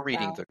 They're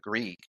reading Wow. the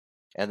Greek,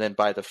 and then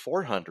by the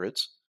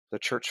 400s, the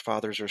church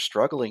fathers are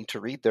struggling to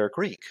read their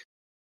Greek.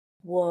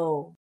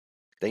 Whoa.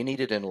 They need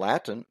it in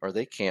Latin or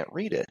they can't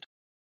read it.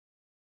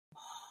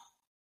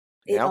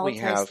 It Now all we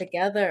ties have,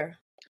 together.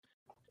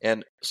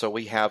 and so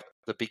we have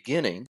the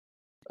beginning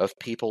of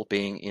people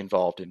being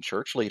involved in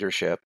church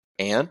leadership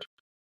and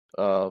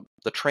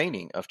the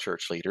training of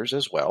church leaders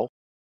as well,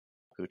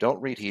 who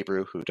don't read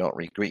Hebrew, who don't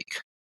read Greek.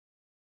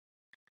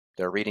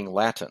 They're reading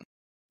Latin.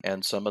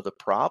 And some of the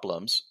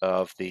problems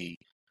of the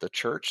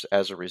church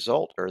as a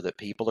result are that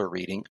people are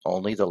reading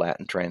only the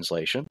Latin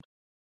translation,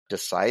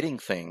 deciding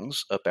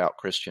things about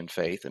Christian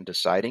faith and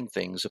deciding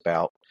things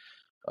about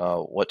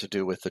what to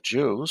do with the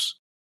Jews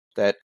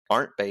that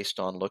aren't based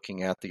on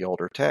looking at the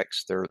older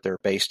texts. They're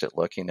based at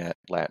looking at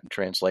Latin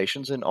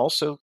translations and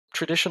also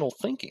traditional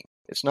thinking.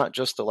 It's not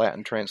just the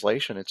Latin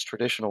translation, it's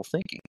traditional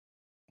thinking.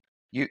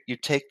 You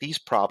take these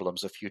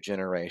problems a few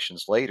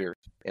generations later,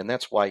 and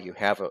that's why you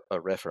have a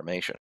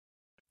Reformation.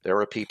 There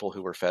were people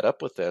who were fed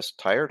up with this,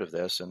 tired of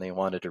this, and they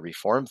wanted to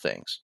reform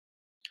things.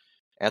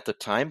 At the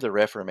time the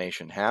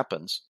Reformation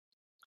happens,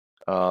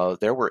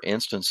 there were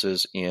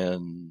instances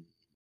in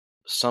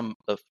some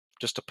of,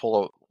 just to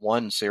pull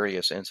one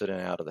serious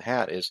incident out of the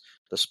hat, is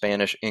the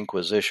Spanish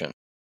Inquisition.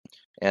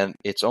 And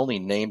it's only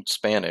named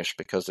Spanish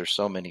because there's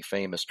so many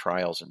famous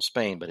trials in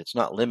Spain, but it's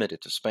not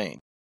limited to Spain.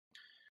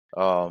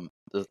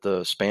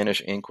 The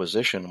Spanish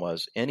Inquisition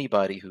was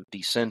anybody who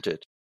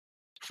dissented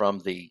from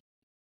the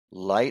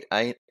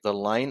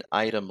line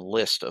item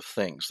list of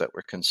things that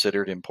were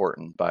considered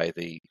important by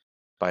the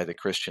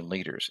Christian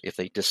leaders. If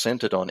they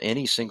dissented on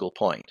any single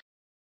point,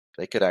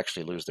 they could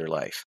actually lose their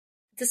life.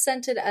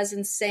 Dissented as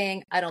in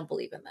saying, I don't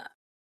believe in that.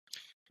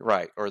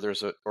 Right. Or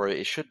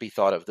it should be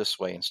thought of this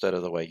way instead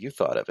of the way you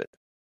thought of it.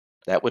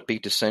 That would be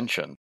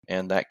dissension,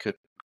 and that could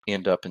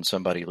end up in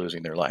somebody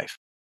losing their life.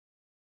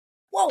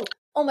 Whoa.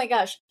 Oh my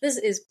gosh, this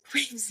is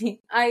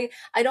crazy. I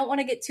don't want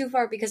to get too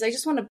far because I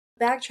just want to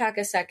backtrack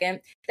a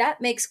second.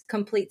 That makes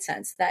complete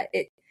sense. That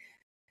it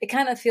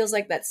kind of feels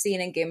like that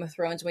scene in Game of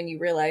Thrones when you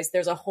realize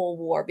there's a whole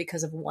war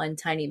because of one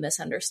tiny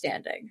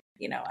misunderstanding.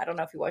 You know, I don't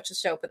know if you watch the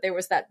show, but there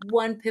was that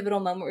one pivotal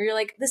moment where you're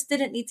like, this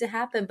didn't need to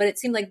happen. But it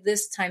seemed like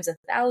this times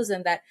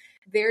 1,000, that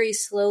very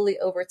slowly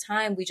over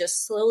time, we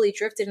just slowly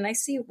drifted. And I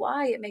see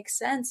why it makes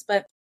sense.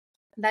 But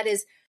that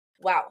is,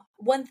 wow.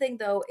 One thing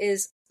though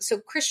is, so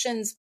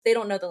Christians, they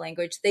don't know the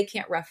language. They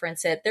can't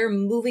reference it. They're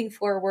moving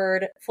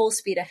forward full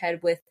speed ahead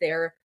with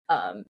their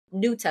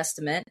New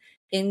Testament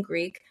in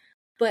Greek.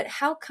 But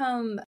how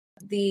come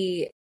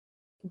the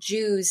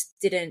Jews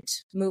didn't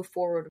move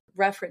forward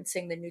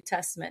referencing the New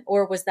Testament?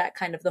 Or was that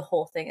kind of the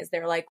whole thing? Is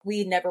they're like,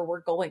 we never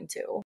were going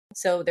to.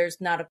 So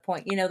there's not a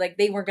point, you know, like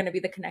they weren't going to be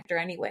the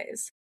connector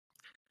anyways.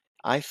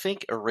 I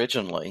think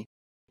originally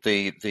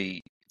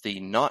the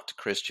not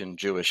Christian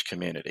Jewish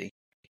community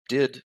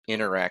did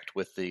interact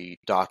with the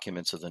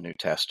documents of the New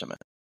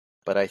Testament.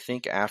 But I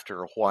think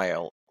after a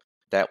while,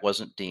 that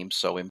wasn't deemed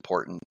so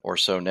important or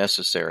so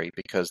necessary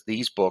because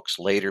these books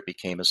later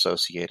became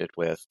associated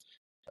with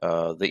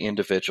the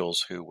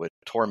individuals who would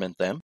torment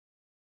them,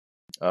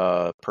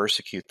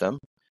 persecute them,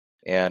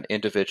 and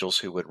individuals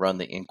who would run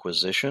the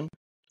Inquisition.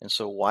 And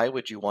so why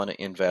would you want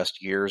to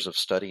invest years of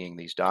studying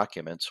these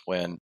documents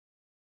when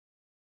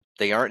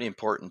they aren't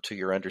important to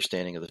your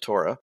understanding of the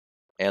Torah,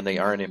 and they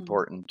aren't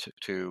important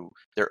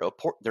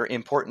they're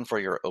important for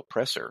your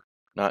oppressor,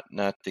 not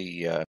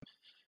the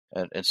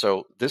and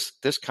so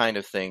this kind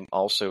of thing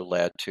also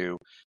led to,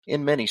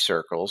 in many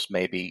circles,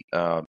 maybe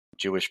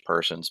Jewish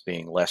persons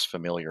being less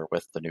familiar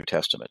with the New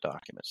Testament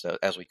documents,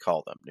 as we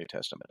call them, New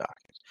Testament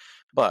documents.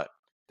 But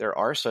there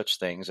are such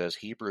things as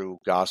Hebrew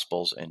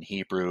Gospels and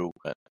Hebrew.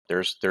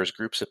 There's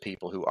groups of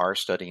people who are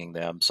studying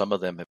them. Some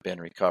of them have been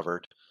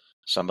recovered.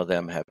 Some of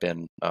them have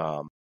been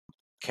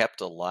kept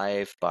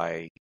alive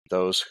by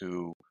those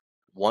who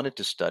wanted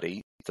to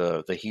study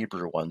the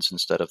Hebrew ones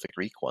instead of the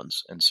Greek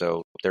ones, and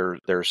so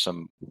there's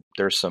some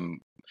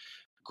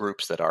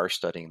groups that are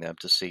studying them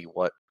to see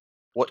what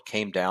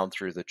came down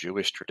through the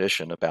Jewish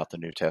tradition about the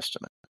New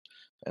Testament,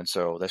 and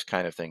so this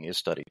kind of thing is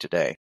studied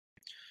today.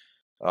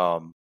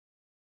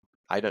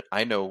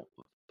 I know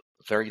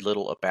very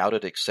little about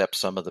it except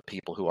some of the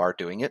people who are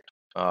doing it,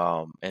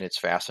 and it's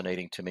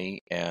fascinating to me,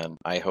 and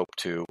I hope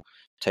to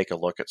take a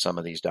look at some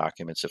of these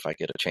documents if I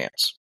get a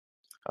chance.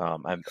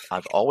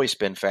 I've always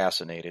been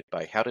fascinated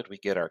by how did we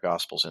get our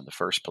Gospels in the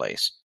first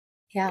place?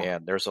 Yeah.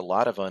 And there's a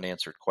lot of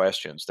unanswered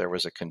questions. There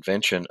was a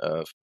convention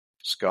of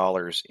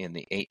scholars in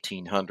the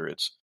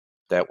 1800s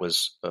that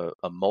was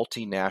a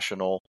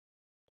multinational,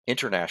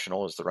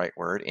 international is the right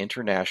word,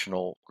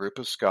 international group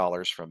of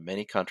scholars from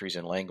many countries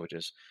and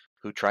languages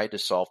who tried to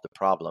solve the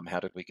problem, how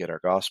did we get our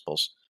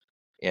Gospels?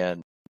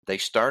 And they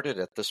started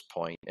at this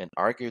point and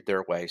argued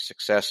their way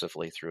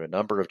successively through a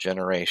number of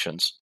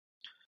generations,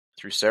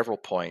 through several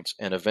points,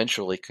 and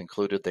eventually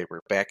concluded they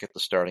were back at the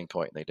starting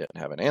point and they didn't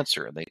have an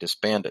answer, and they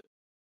disbanded.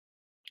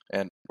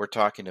 And we're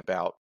talking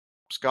about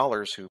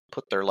scholars who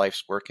put their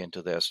life's work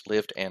into this,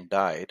 lived and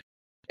died,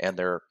 and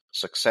their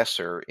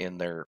successor in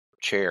their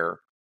chair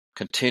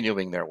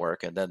continuing their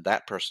work, and then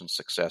that person's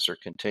successor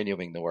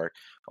continuing the work,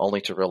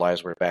 only to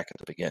realize we're back at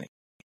the beginning.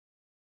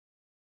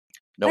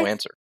 No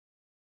answer.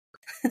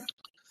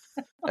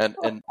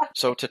 And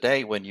so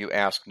today, when you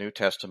ask New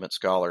Testament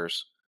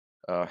scholars,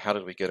 how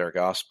did we get our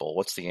gospel?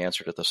 What's the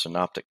answer to the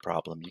synoptic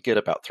problem? You get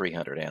about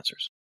 300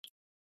 answers.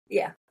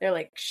 Yeah, they're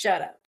like,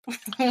 shut up.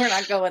 We're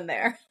not going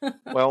there.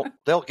 Well,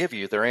 they'll give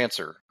you their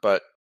answer,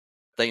 but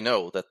they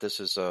know that this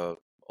is a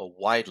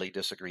widely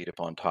disagreed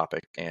upon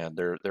topic, and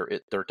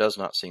there does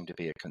not seem to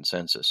be a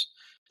consensus.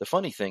 The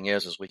funny thing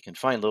is we can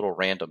find little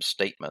random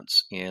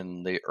statements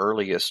in the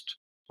earliest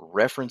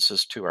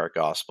references to our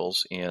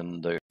Gospels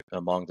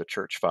among the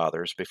church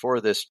fathers before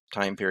this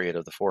time period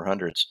of the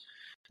 400s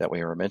that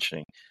we were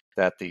mentioning,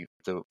 that the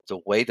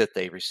way that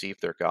they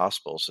received their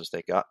Gospels is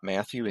they got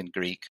Matthew in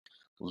Greek,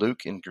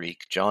 Luke in Greek,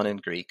 John in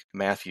Greek,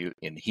 Matthew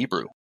in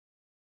Hebrew,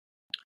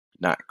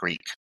 not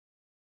Greek.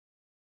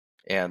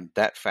 And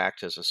that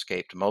fact has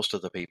escaped most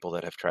of the people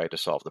that have tried to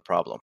solve the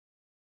problem.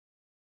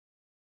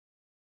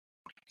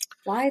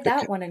 Why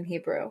that one in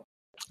Hebrew?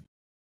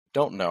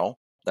 Don't know.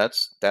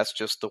 That's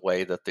just the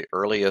way that the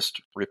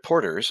earliest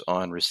reporters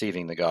on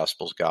receiving the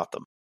Gospels got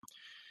them.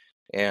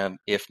 And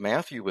if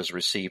Matthew was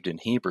received in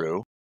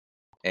Hebrew,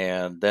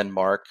 and then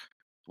Mark,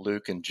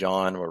 Luke, and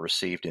John were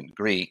received in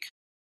Greek,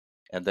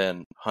 and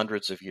then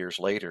hundreds of years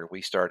later,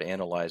 we start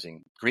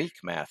analyzing Greek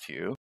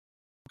Matthew,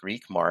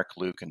 Greek Mark,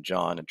 Luke, and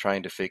John, and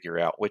trying to figure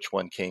out which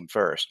one came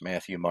first,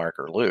 Matthew, Mark,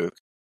 or Luke.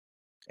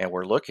 And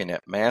we're looking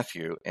at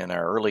Matthew, and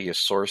our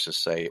earliest sources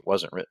say it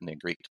wasn't written in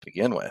Greek to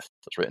begin with.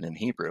 It was written in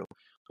Hebrew.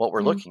 What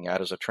we're looking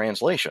at is a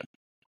translation.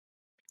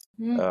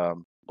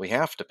 We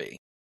have to be.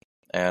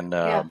 And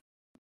Yeah.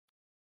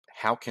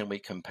 how can we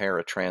compare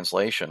a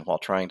translation while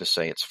trying to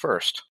say it's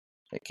first?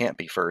 It can't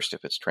be first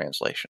if it's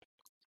translation.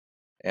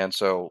 And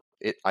so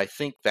I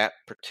think that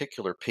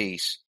particular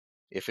piece,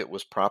 if it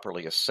was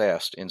properly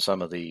assessed in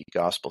some of the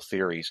gospel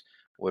theories,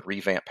 would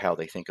revamp how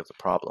they think of the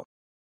problem.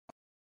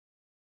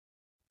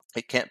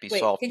 It can't be Wait,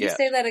 solved can you yet.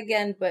 say that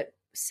again, but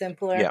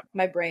simpler? Yeah.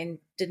 My brain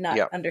did not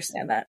Yeah.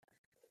 understand that.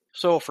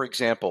 So, for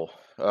example,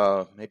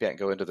 maybe I can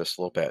go into this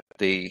a little bit.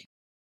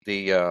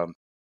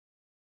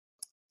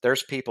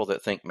 There's people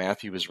that think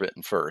Matthew was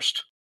written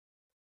first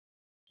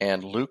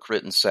and Luke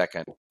written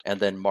second, and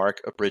then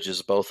Mark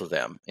abridges both of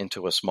them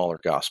into a smaller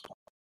gospel.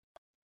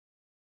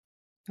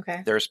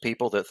 Okay. There's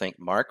people that think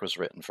Mark was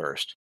written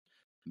first,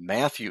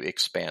 Matthew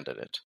expanded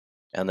it,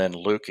 and then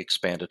Luke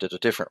expanded it a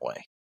different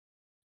way.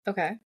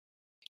 Okay.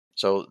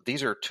 So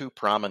these are two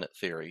prominent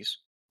theories.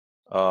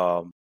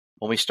 When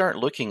we start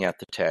looking at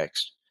the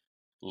text,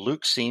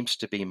 Luke seems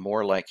to be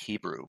more like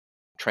Hebrew,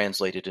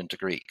 translated into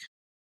Greek,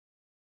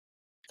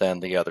 than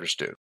the others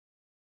do.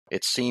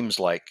 It seems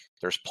like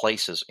there's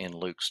places in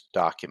Luke's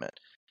document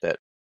that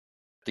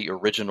the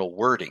original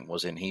wording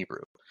was in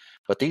Hebrew,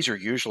 but these are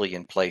usually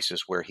in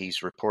places where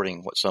he's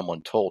reporting what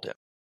someone told him.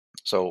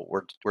 So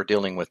we're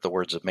dealing with the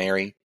words of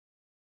Mary,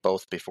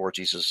 both before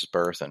Jesus'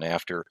 birth and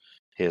after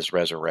his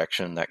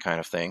resurrection, that kind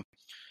of thing.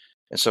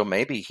 And so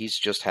maybe he's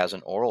just has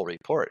an oral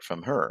report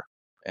from her,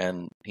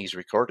 and he's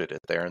recorded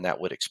it there, and that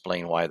would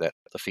explain why the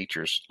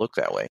features look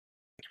that way.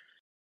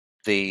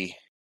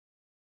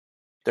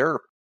 There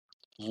are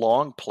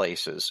long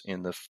places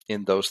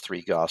in those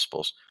three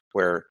gospels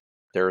where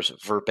there's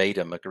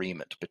verbatim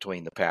agreement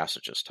between the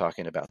passages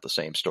talking about the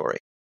same story.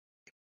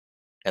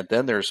 And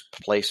then there's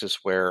places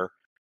where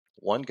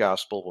one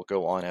gospel will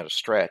go on at a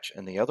stretch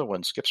and the other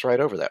one skips right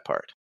over that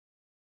part.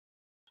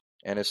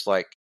 And it's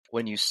like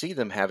when you see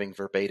them having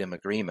verbatim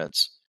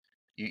agreements,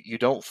 you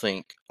don't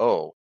think,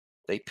 oh,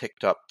 they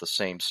picked up the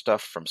same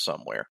stuff from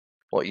somewhere.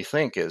 What you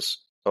think is,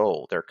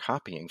 oh, they're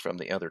copying from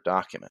the other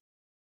document.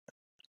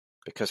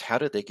 Because how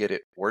did they get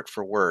it word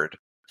for word,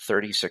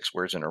 36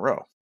 words in a row?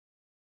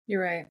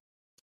 You're right.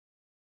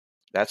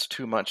 That's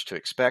too much to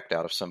expect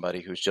out of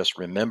somebody who's just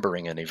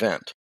remembering an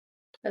event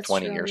That's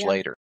 20 true. years Yeah.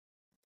 later.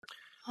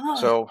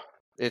 So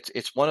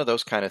it's one of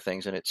those kind of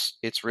things, and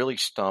it's really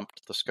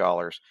stumped the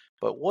scholars.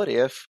 But what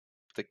if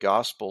the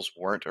Gospels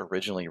weren't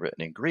originally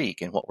written in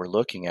Greek, and what we're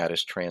looking at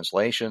is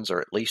translations, or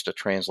at least a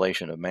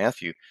translation of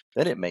Matthew?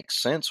 Then it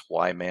makes sense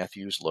why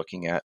Matthew's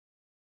looking at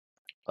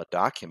a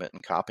document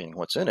and copying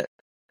what's in it.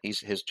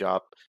 His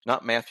job,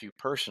 not Matthew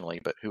personally,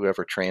 but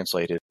whoever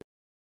translated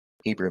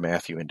Hebrew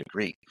Matthew into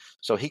Greek.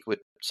 So he would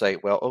say,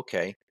 well,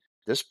 okay,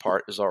 this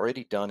part is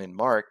already done in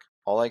Mark.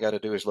 All I got to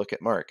do is look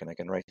at Mark and I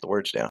can write the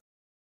words down.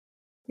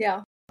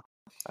 Yeah.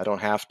 I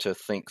don't have to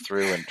think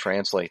through and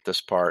translate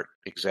this part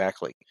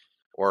exactly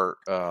or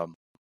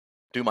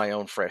do my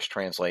own fresh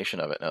translation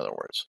of it. In other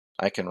words,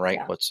 I can write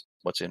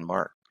what's in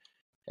Mark.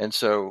 And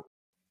so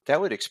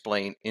that would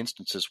explain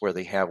instances where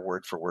they have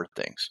word for word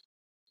things.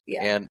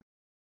 Yeah.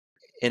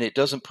 And it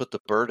doesn't put the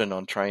burden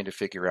on trying to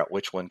figure out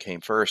which one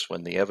came first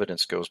when the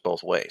evidence goes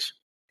both ways.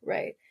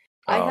 Right.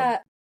 I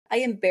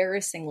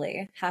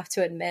embarrassingly have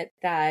to admit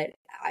that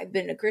I've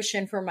been a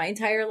Christian for my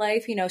entire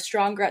life,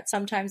 stronger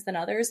sometimes than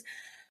others.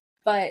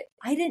 But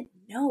I didn't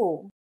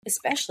know,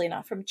 especially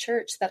not from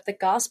church, that the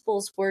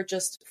Gospels were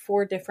just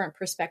four different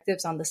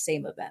perspectives on the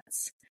same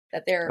events,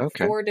 that there are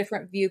four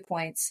different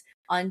viewpoints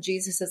on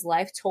Jesus's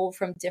life told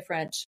from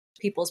different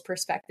people's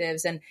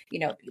perspectives. And,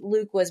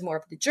 Luke was more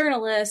of the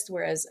journalist,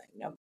 whereas,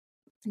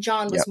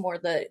 John was more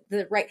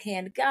the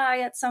right-hand guy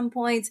at some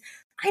points.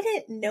 I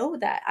didn't know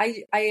that.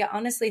 I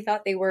honestly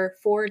thought they were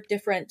four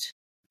different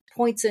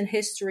points in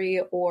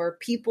history or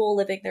people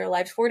living their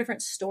lives, four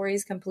different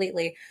stories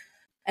completely.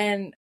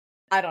 And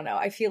I don't know.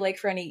 I feel like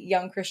for any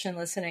young Christian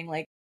listening,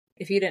 like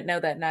if you didn't know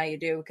that, now you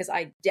do, because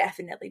I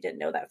definitely didn't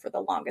know that for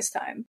the longest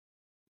time.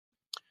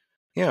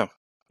 Yeah.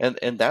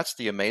 And that's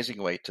the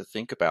amazing way to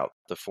think about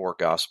the four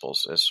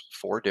Gospels as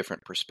four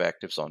different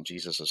perspectives on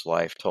Jesus's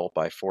life told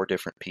by four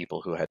different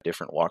people who had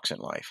different walks in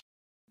life.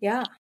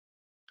 Yeah.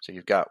 So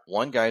you've got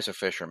one guy's a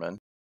fisherman.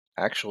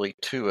 Actually,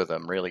 two of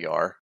them really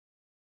are.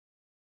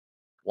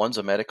 One's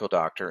a medical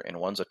doctor and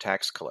one's a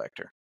tax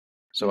collector.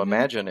 So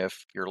imagine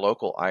if your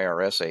local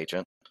IRS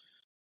agent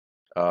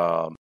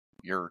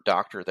your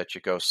doctor that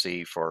you go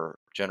see for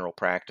general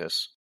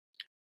practice,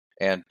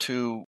 and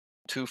two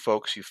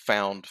folks you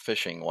found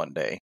fishing one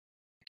day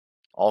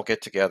all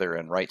get together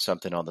and write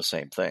something on the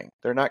same thing.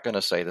 They're not going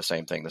to say the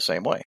same thing the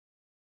same way.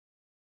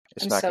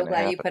 It's I'm not so going to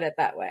glad you happen. put it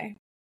that way.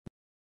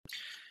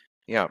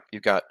 Yeah,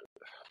 you've got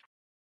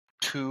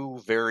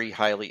two very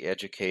highly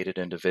educated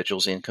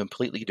individuals in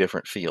completely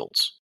different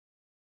fields.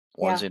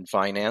 One's Yeah. in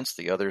finance,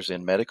 the other's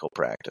in medical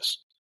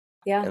practice.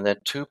 Yeah. And then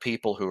two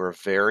people who are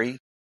very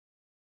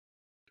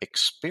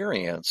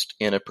experienced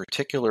in a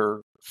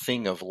particular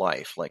thing of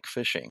life, like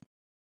fishing,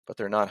 but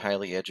they're not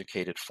highly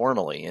educated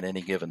formally in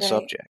any given Right.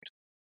 subject.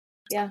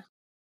 Yeah.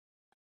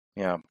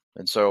 Yeah.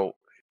 And so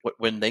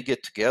when they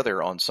get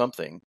together on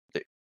something,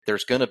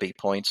 there's going to be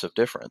points of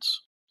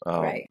difference.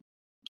 Right.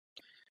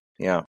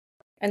 Yeah.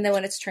 And then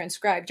when it's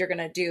transcribed, you're going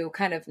to do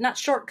kind of not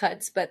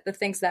shortcuts, but the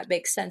things that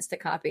make sense to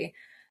copy.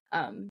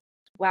 Um,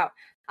 wow.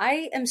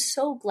 I am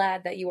so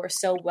glad that you are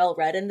so well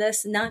read in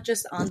this, not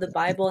just on the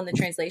Bible and the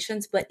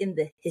translations, but in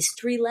the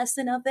history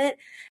lesson of it.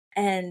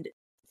 And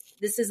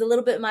this is a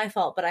little bit my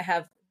fault, but I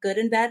have good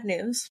and bad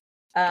news.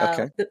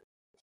 Okay.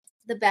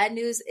 The bad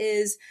news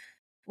is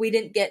we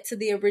didn't get to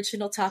the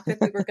original topic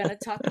we were going to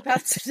talk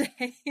about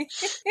today.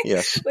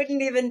 Yes. We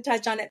didn't even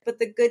touch on it. But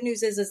the good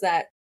news is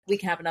that we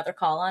can have another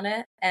call on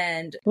it.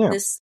 And Yeah.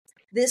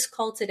 this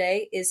call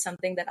today is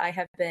something that I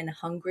have been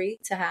hungry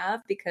to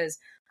have, because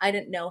I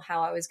didn't know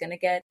how I was going to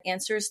get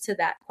answers to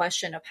that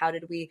question of how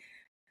did we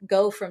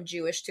go from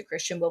Jewish to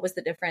Christian? What was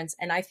the difference?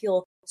 And I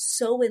feel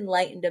so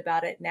enlightened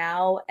about it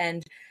now.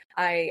 And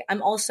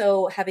I'm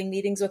also having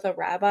meetings with a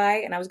rabbi,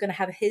 and I was going to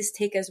have his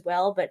take as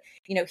well. But,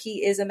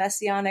 he is a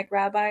Messianic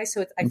rabbi.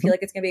 So I feel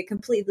like it's going to be a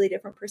completely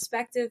different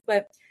perspective.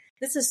 But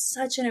this is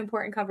such an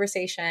important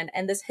conversation.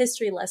 And this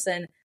history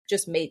lesson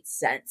just made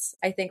sense.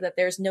 I think that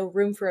there's no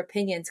room for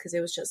opinions because it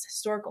was just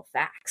historical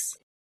facts.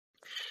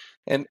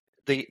 And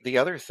the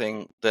other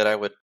thing that I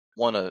would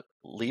want to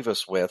leave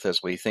us with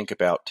as we think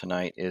about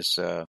tonight is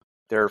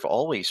there have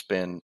always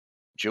been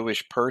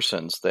Jewish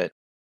persons that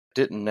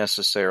didn't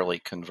necessarily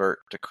convert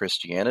to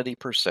Christianity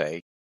per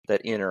se,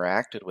 that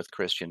interacted with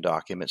Christian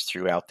documents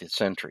throughout the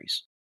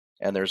centuries.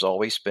 And there's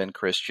always been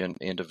Christian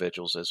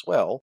individuals as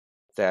well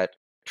that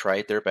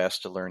tried their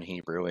best to learn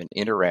Hebrew and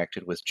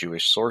interacted with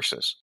Jewish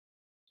sources.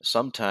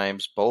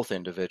 Sometimes both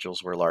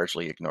individuals were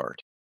largely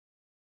ignored.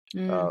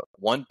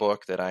 One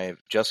book that I have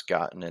just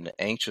gotten and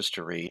anxious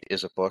to read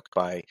is a book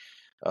by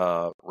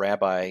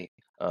Rabbi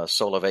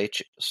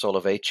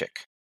Soloveitchik.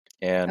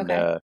 And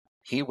Okay.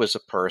 he was a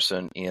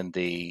person in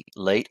the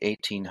late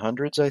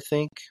 1800s, I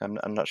think.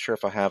 I'm not sure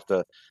if I have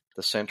the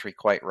century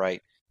quite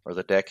right or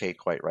the decade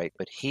quite right,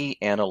 but he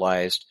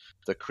analyzed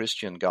the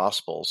Christian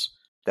Gospels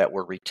that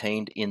were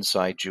retained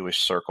inside Jewish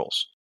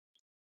circles.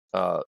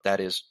 That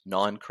is,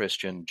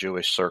 non-Christian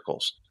Jewish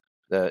circles.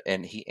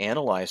 And he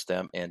analyzed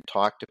them and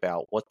talked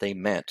about what they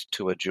meant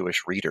to a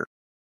Jewish reader.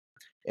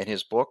 And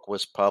his book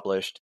was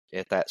published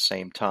at that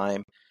same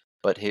time,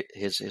 but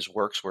his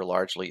works were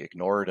largely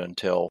ignored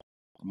until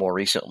more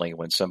recently,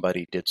 when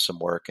somebody did some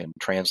work and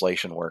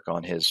translation work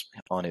on his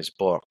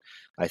book.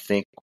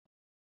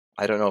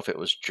 I don't know if it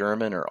was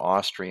German or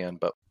Austrian,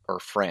 or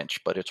French,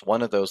 but it's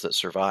one of those that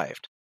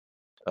survived.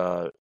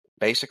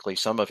 Basically,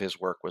 some of his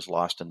work was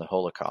lost in the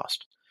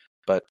Holocaust,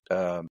 but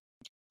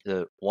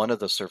one of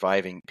the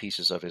surviving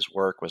pieces of his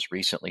work was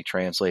recently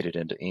translated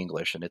into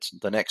English, and it's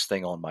the next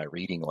thing on my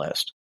reading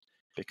list,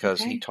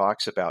 because he Okay.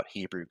 talks about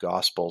Hebrew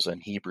Gospels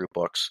and Hebrew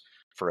books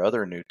for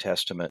other New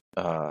Testament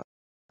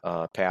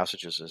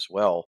passages as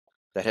well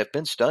that have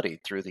been studied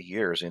through the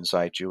years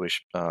inside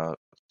Jewish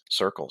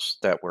circles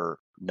that were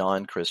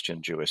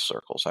non-Christian Jewish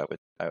circles.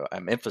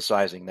 I'm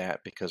emphasizing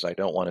that because I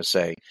don't want to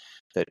say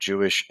that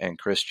Jewish and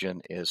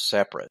Christian is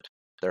separate.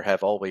 There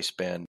have always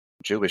been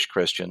Jewish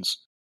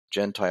Christians,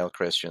 Gentile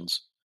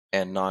Christians,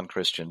 and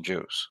non-Christian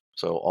Jews.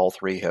 So all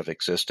three have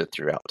existed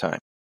throughout time.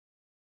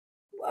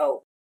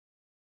 Whoa.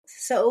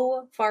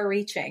 So far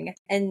reaching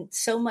and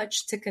so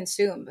much to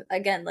consume.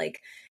 Again, like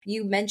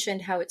you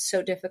mentioned, how it's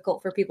so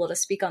difficult for people to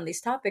speak on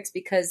these topics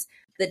because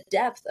the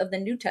depth of the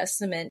New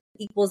Testament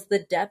equals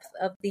the depth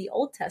of the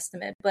Old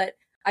Testament. But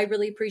I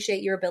really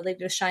appreciate your ability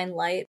to shine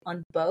light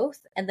on both,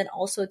 and then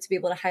also to be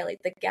able to highlight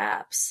the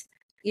gaps,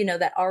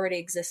 that already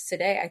exist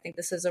today. I think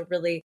this is a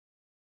really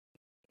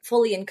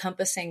fully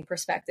encompassing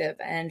perspective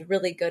and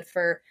really good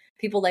for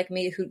people like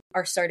me who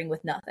are starting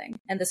with nothing.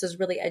 And this is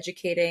really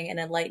educating and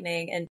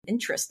enlightening and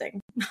interesting.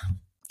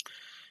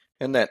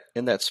 In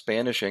that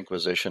Spanish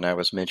Inquisition I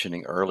was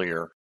mentioning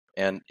earlier,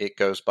 and it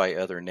goes by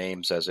other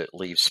names as it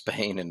leaves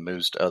Spain and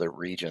moves to other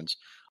regions,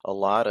 a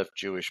lot of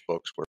Jewish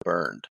books were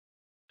burned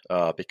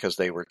because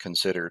they were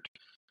considered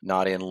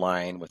not in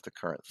line with the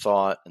current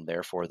thought, and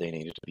therefore they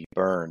needed to be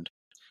burned.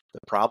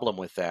 The problem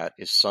with that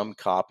is some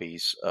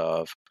copies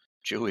of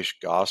Jewish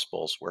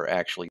Gospels were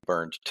actually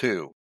burned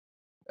too,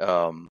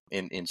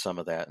 in some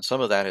of that, and some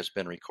of that has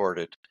been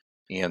recorded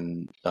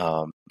in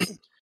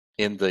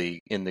in the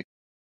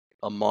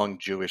among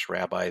Jewish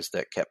rabbis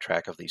that kept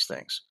track of these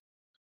things.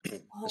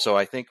 Oh, So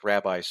I think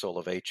Rabbi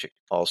Soloveitchik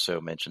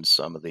also mentions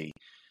some of the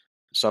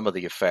some of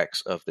the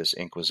effects of this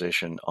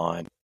Inquisition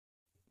on,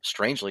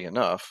 strangely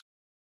enough,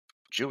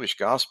 Jewish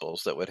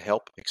Gospels that would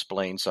help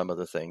explain some of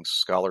the things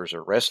scholars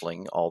are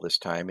wrestling all this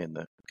time in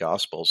the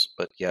Gospels,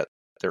 but yet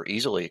they're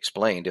easily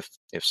explained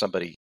if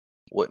somebody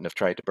wouldn't have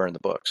tried to burn the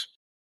books.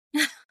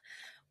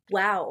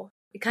 Wow.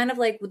 Kind of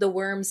like the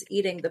worms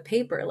eating the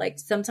paper. Like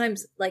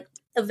sometimes like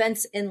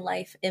events in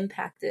life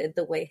impacted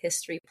the way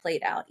history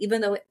played out.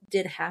 Even though it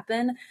did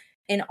happen,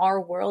 in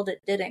our world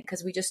it didn't,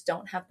 because we just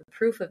don't have the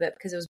proof of it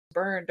because it was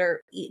burned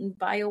or eaten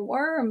by a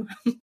worm.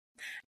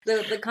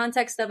 The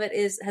context of it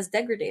has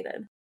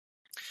degraded.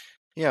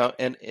 Yeah,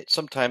 and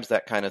sometimes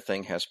that kind of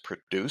thing has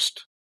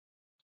produced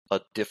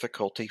a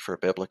difficulty for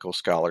biblical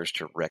scholars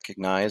to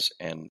recognize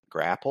and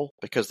grapple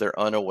because they're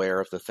unaware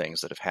of the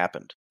things that have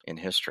happened in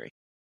history.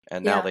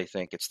 And now Yeah. they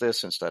think it's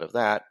this instead of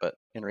that. But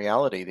in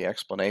reality, the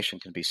explanation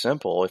can be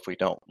simple if we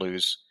don't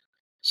lose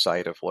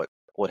sight of what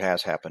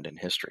has happened in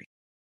history.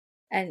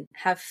 And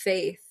have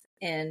faith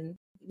in,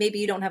 maybe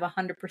you don't have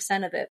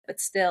 100% of it,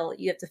 but still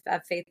you have to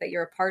have faith that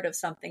you're a part of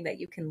something that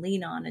you can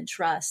lean on and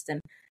trust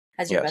and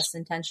has your Yes. best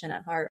intention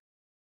at heart.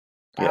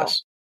 Wow.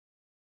 Yes.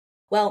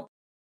 Well,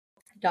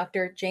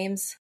 Dr.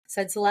 James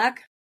Sedlacek,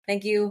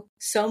 thank you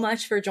so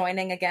much for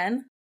joining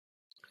again.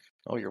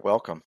 Oh, you're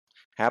welcome.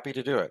 Happy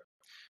to do it.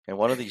 And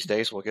one of these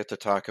days we'll get to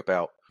talk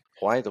about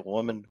why the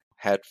woman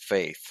had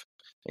faith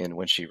in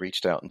when she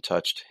reached out and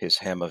touched his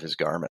hem of his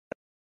garment.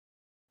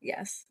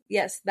 Yes,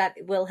 that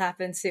will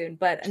happen soon.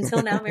 But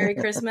until now, Merry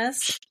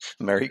Christmas.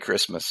 Merry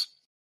Christmas.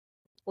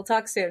 We'll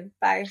talk soon.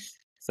 Bye.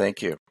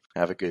 Thank you.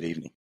 Have a good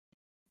evening.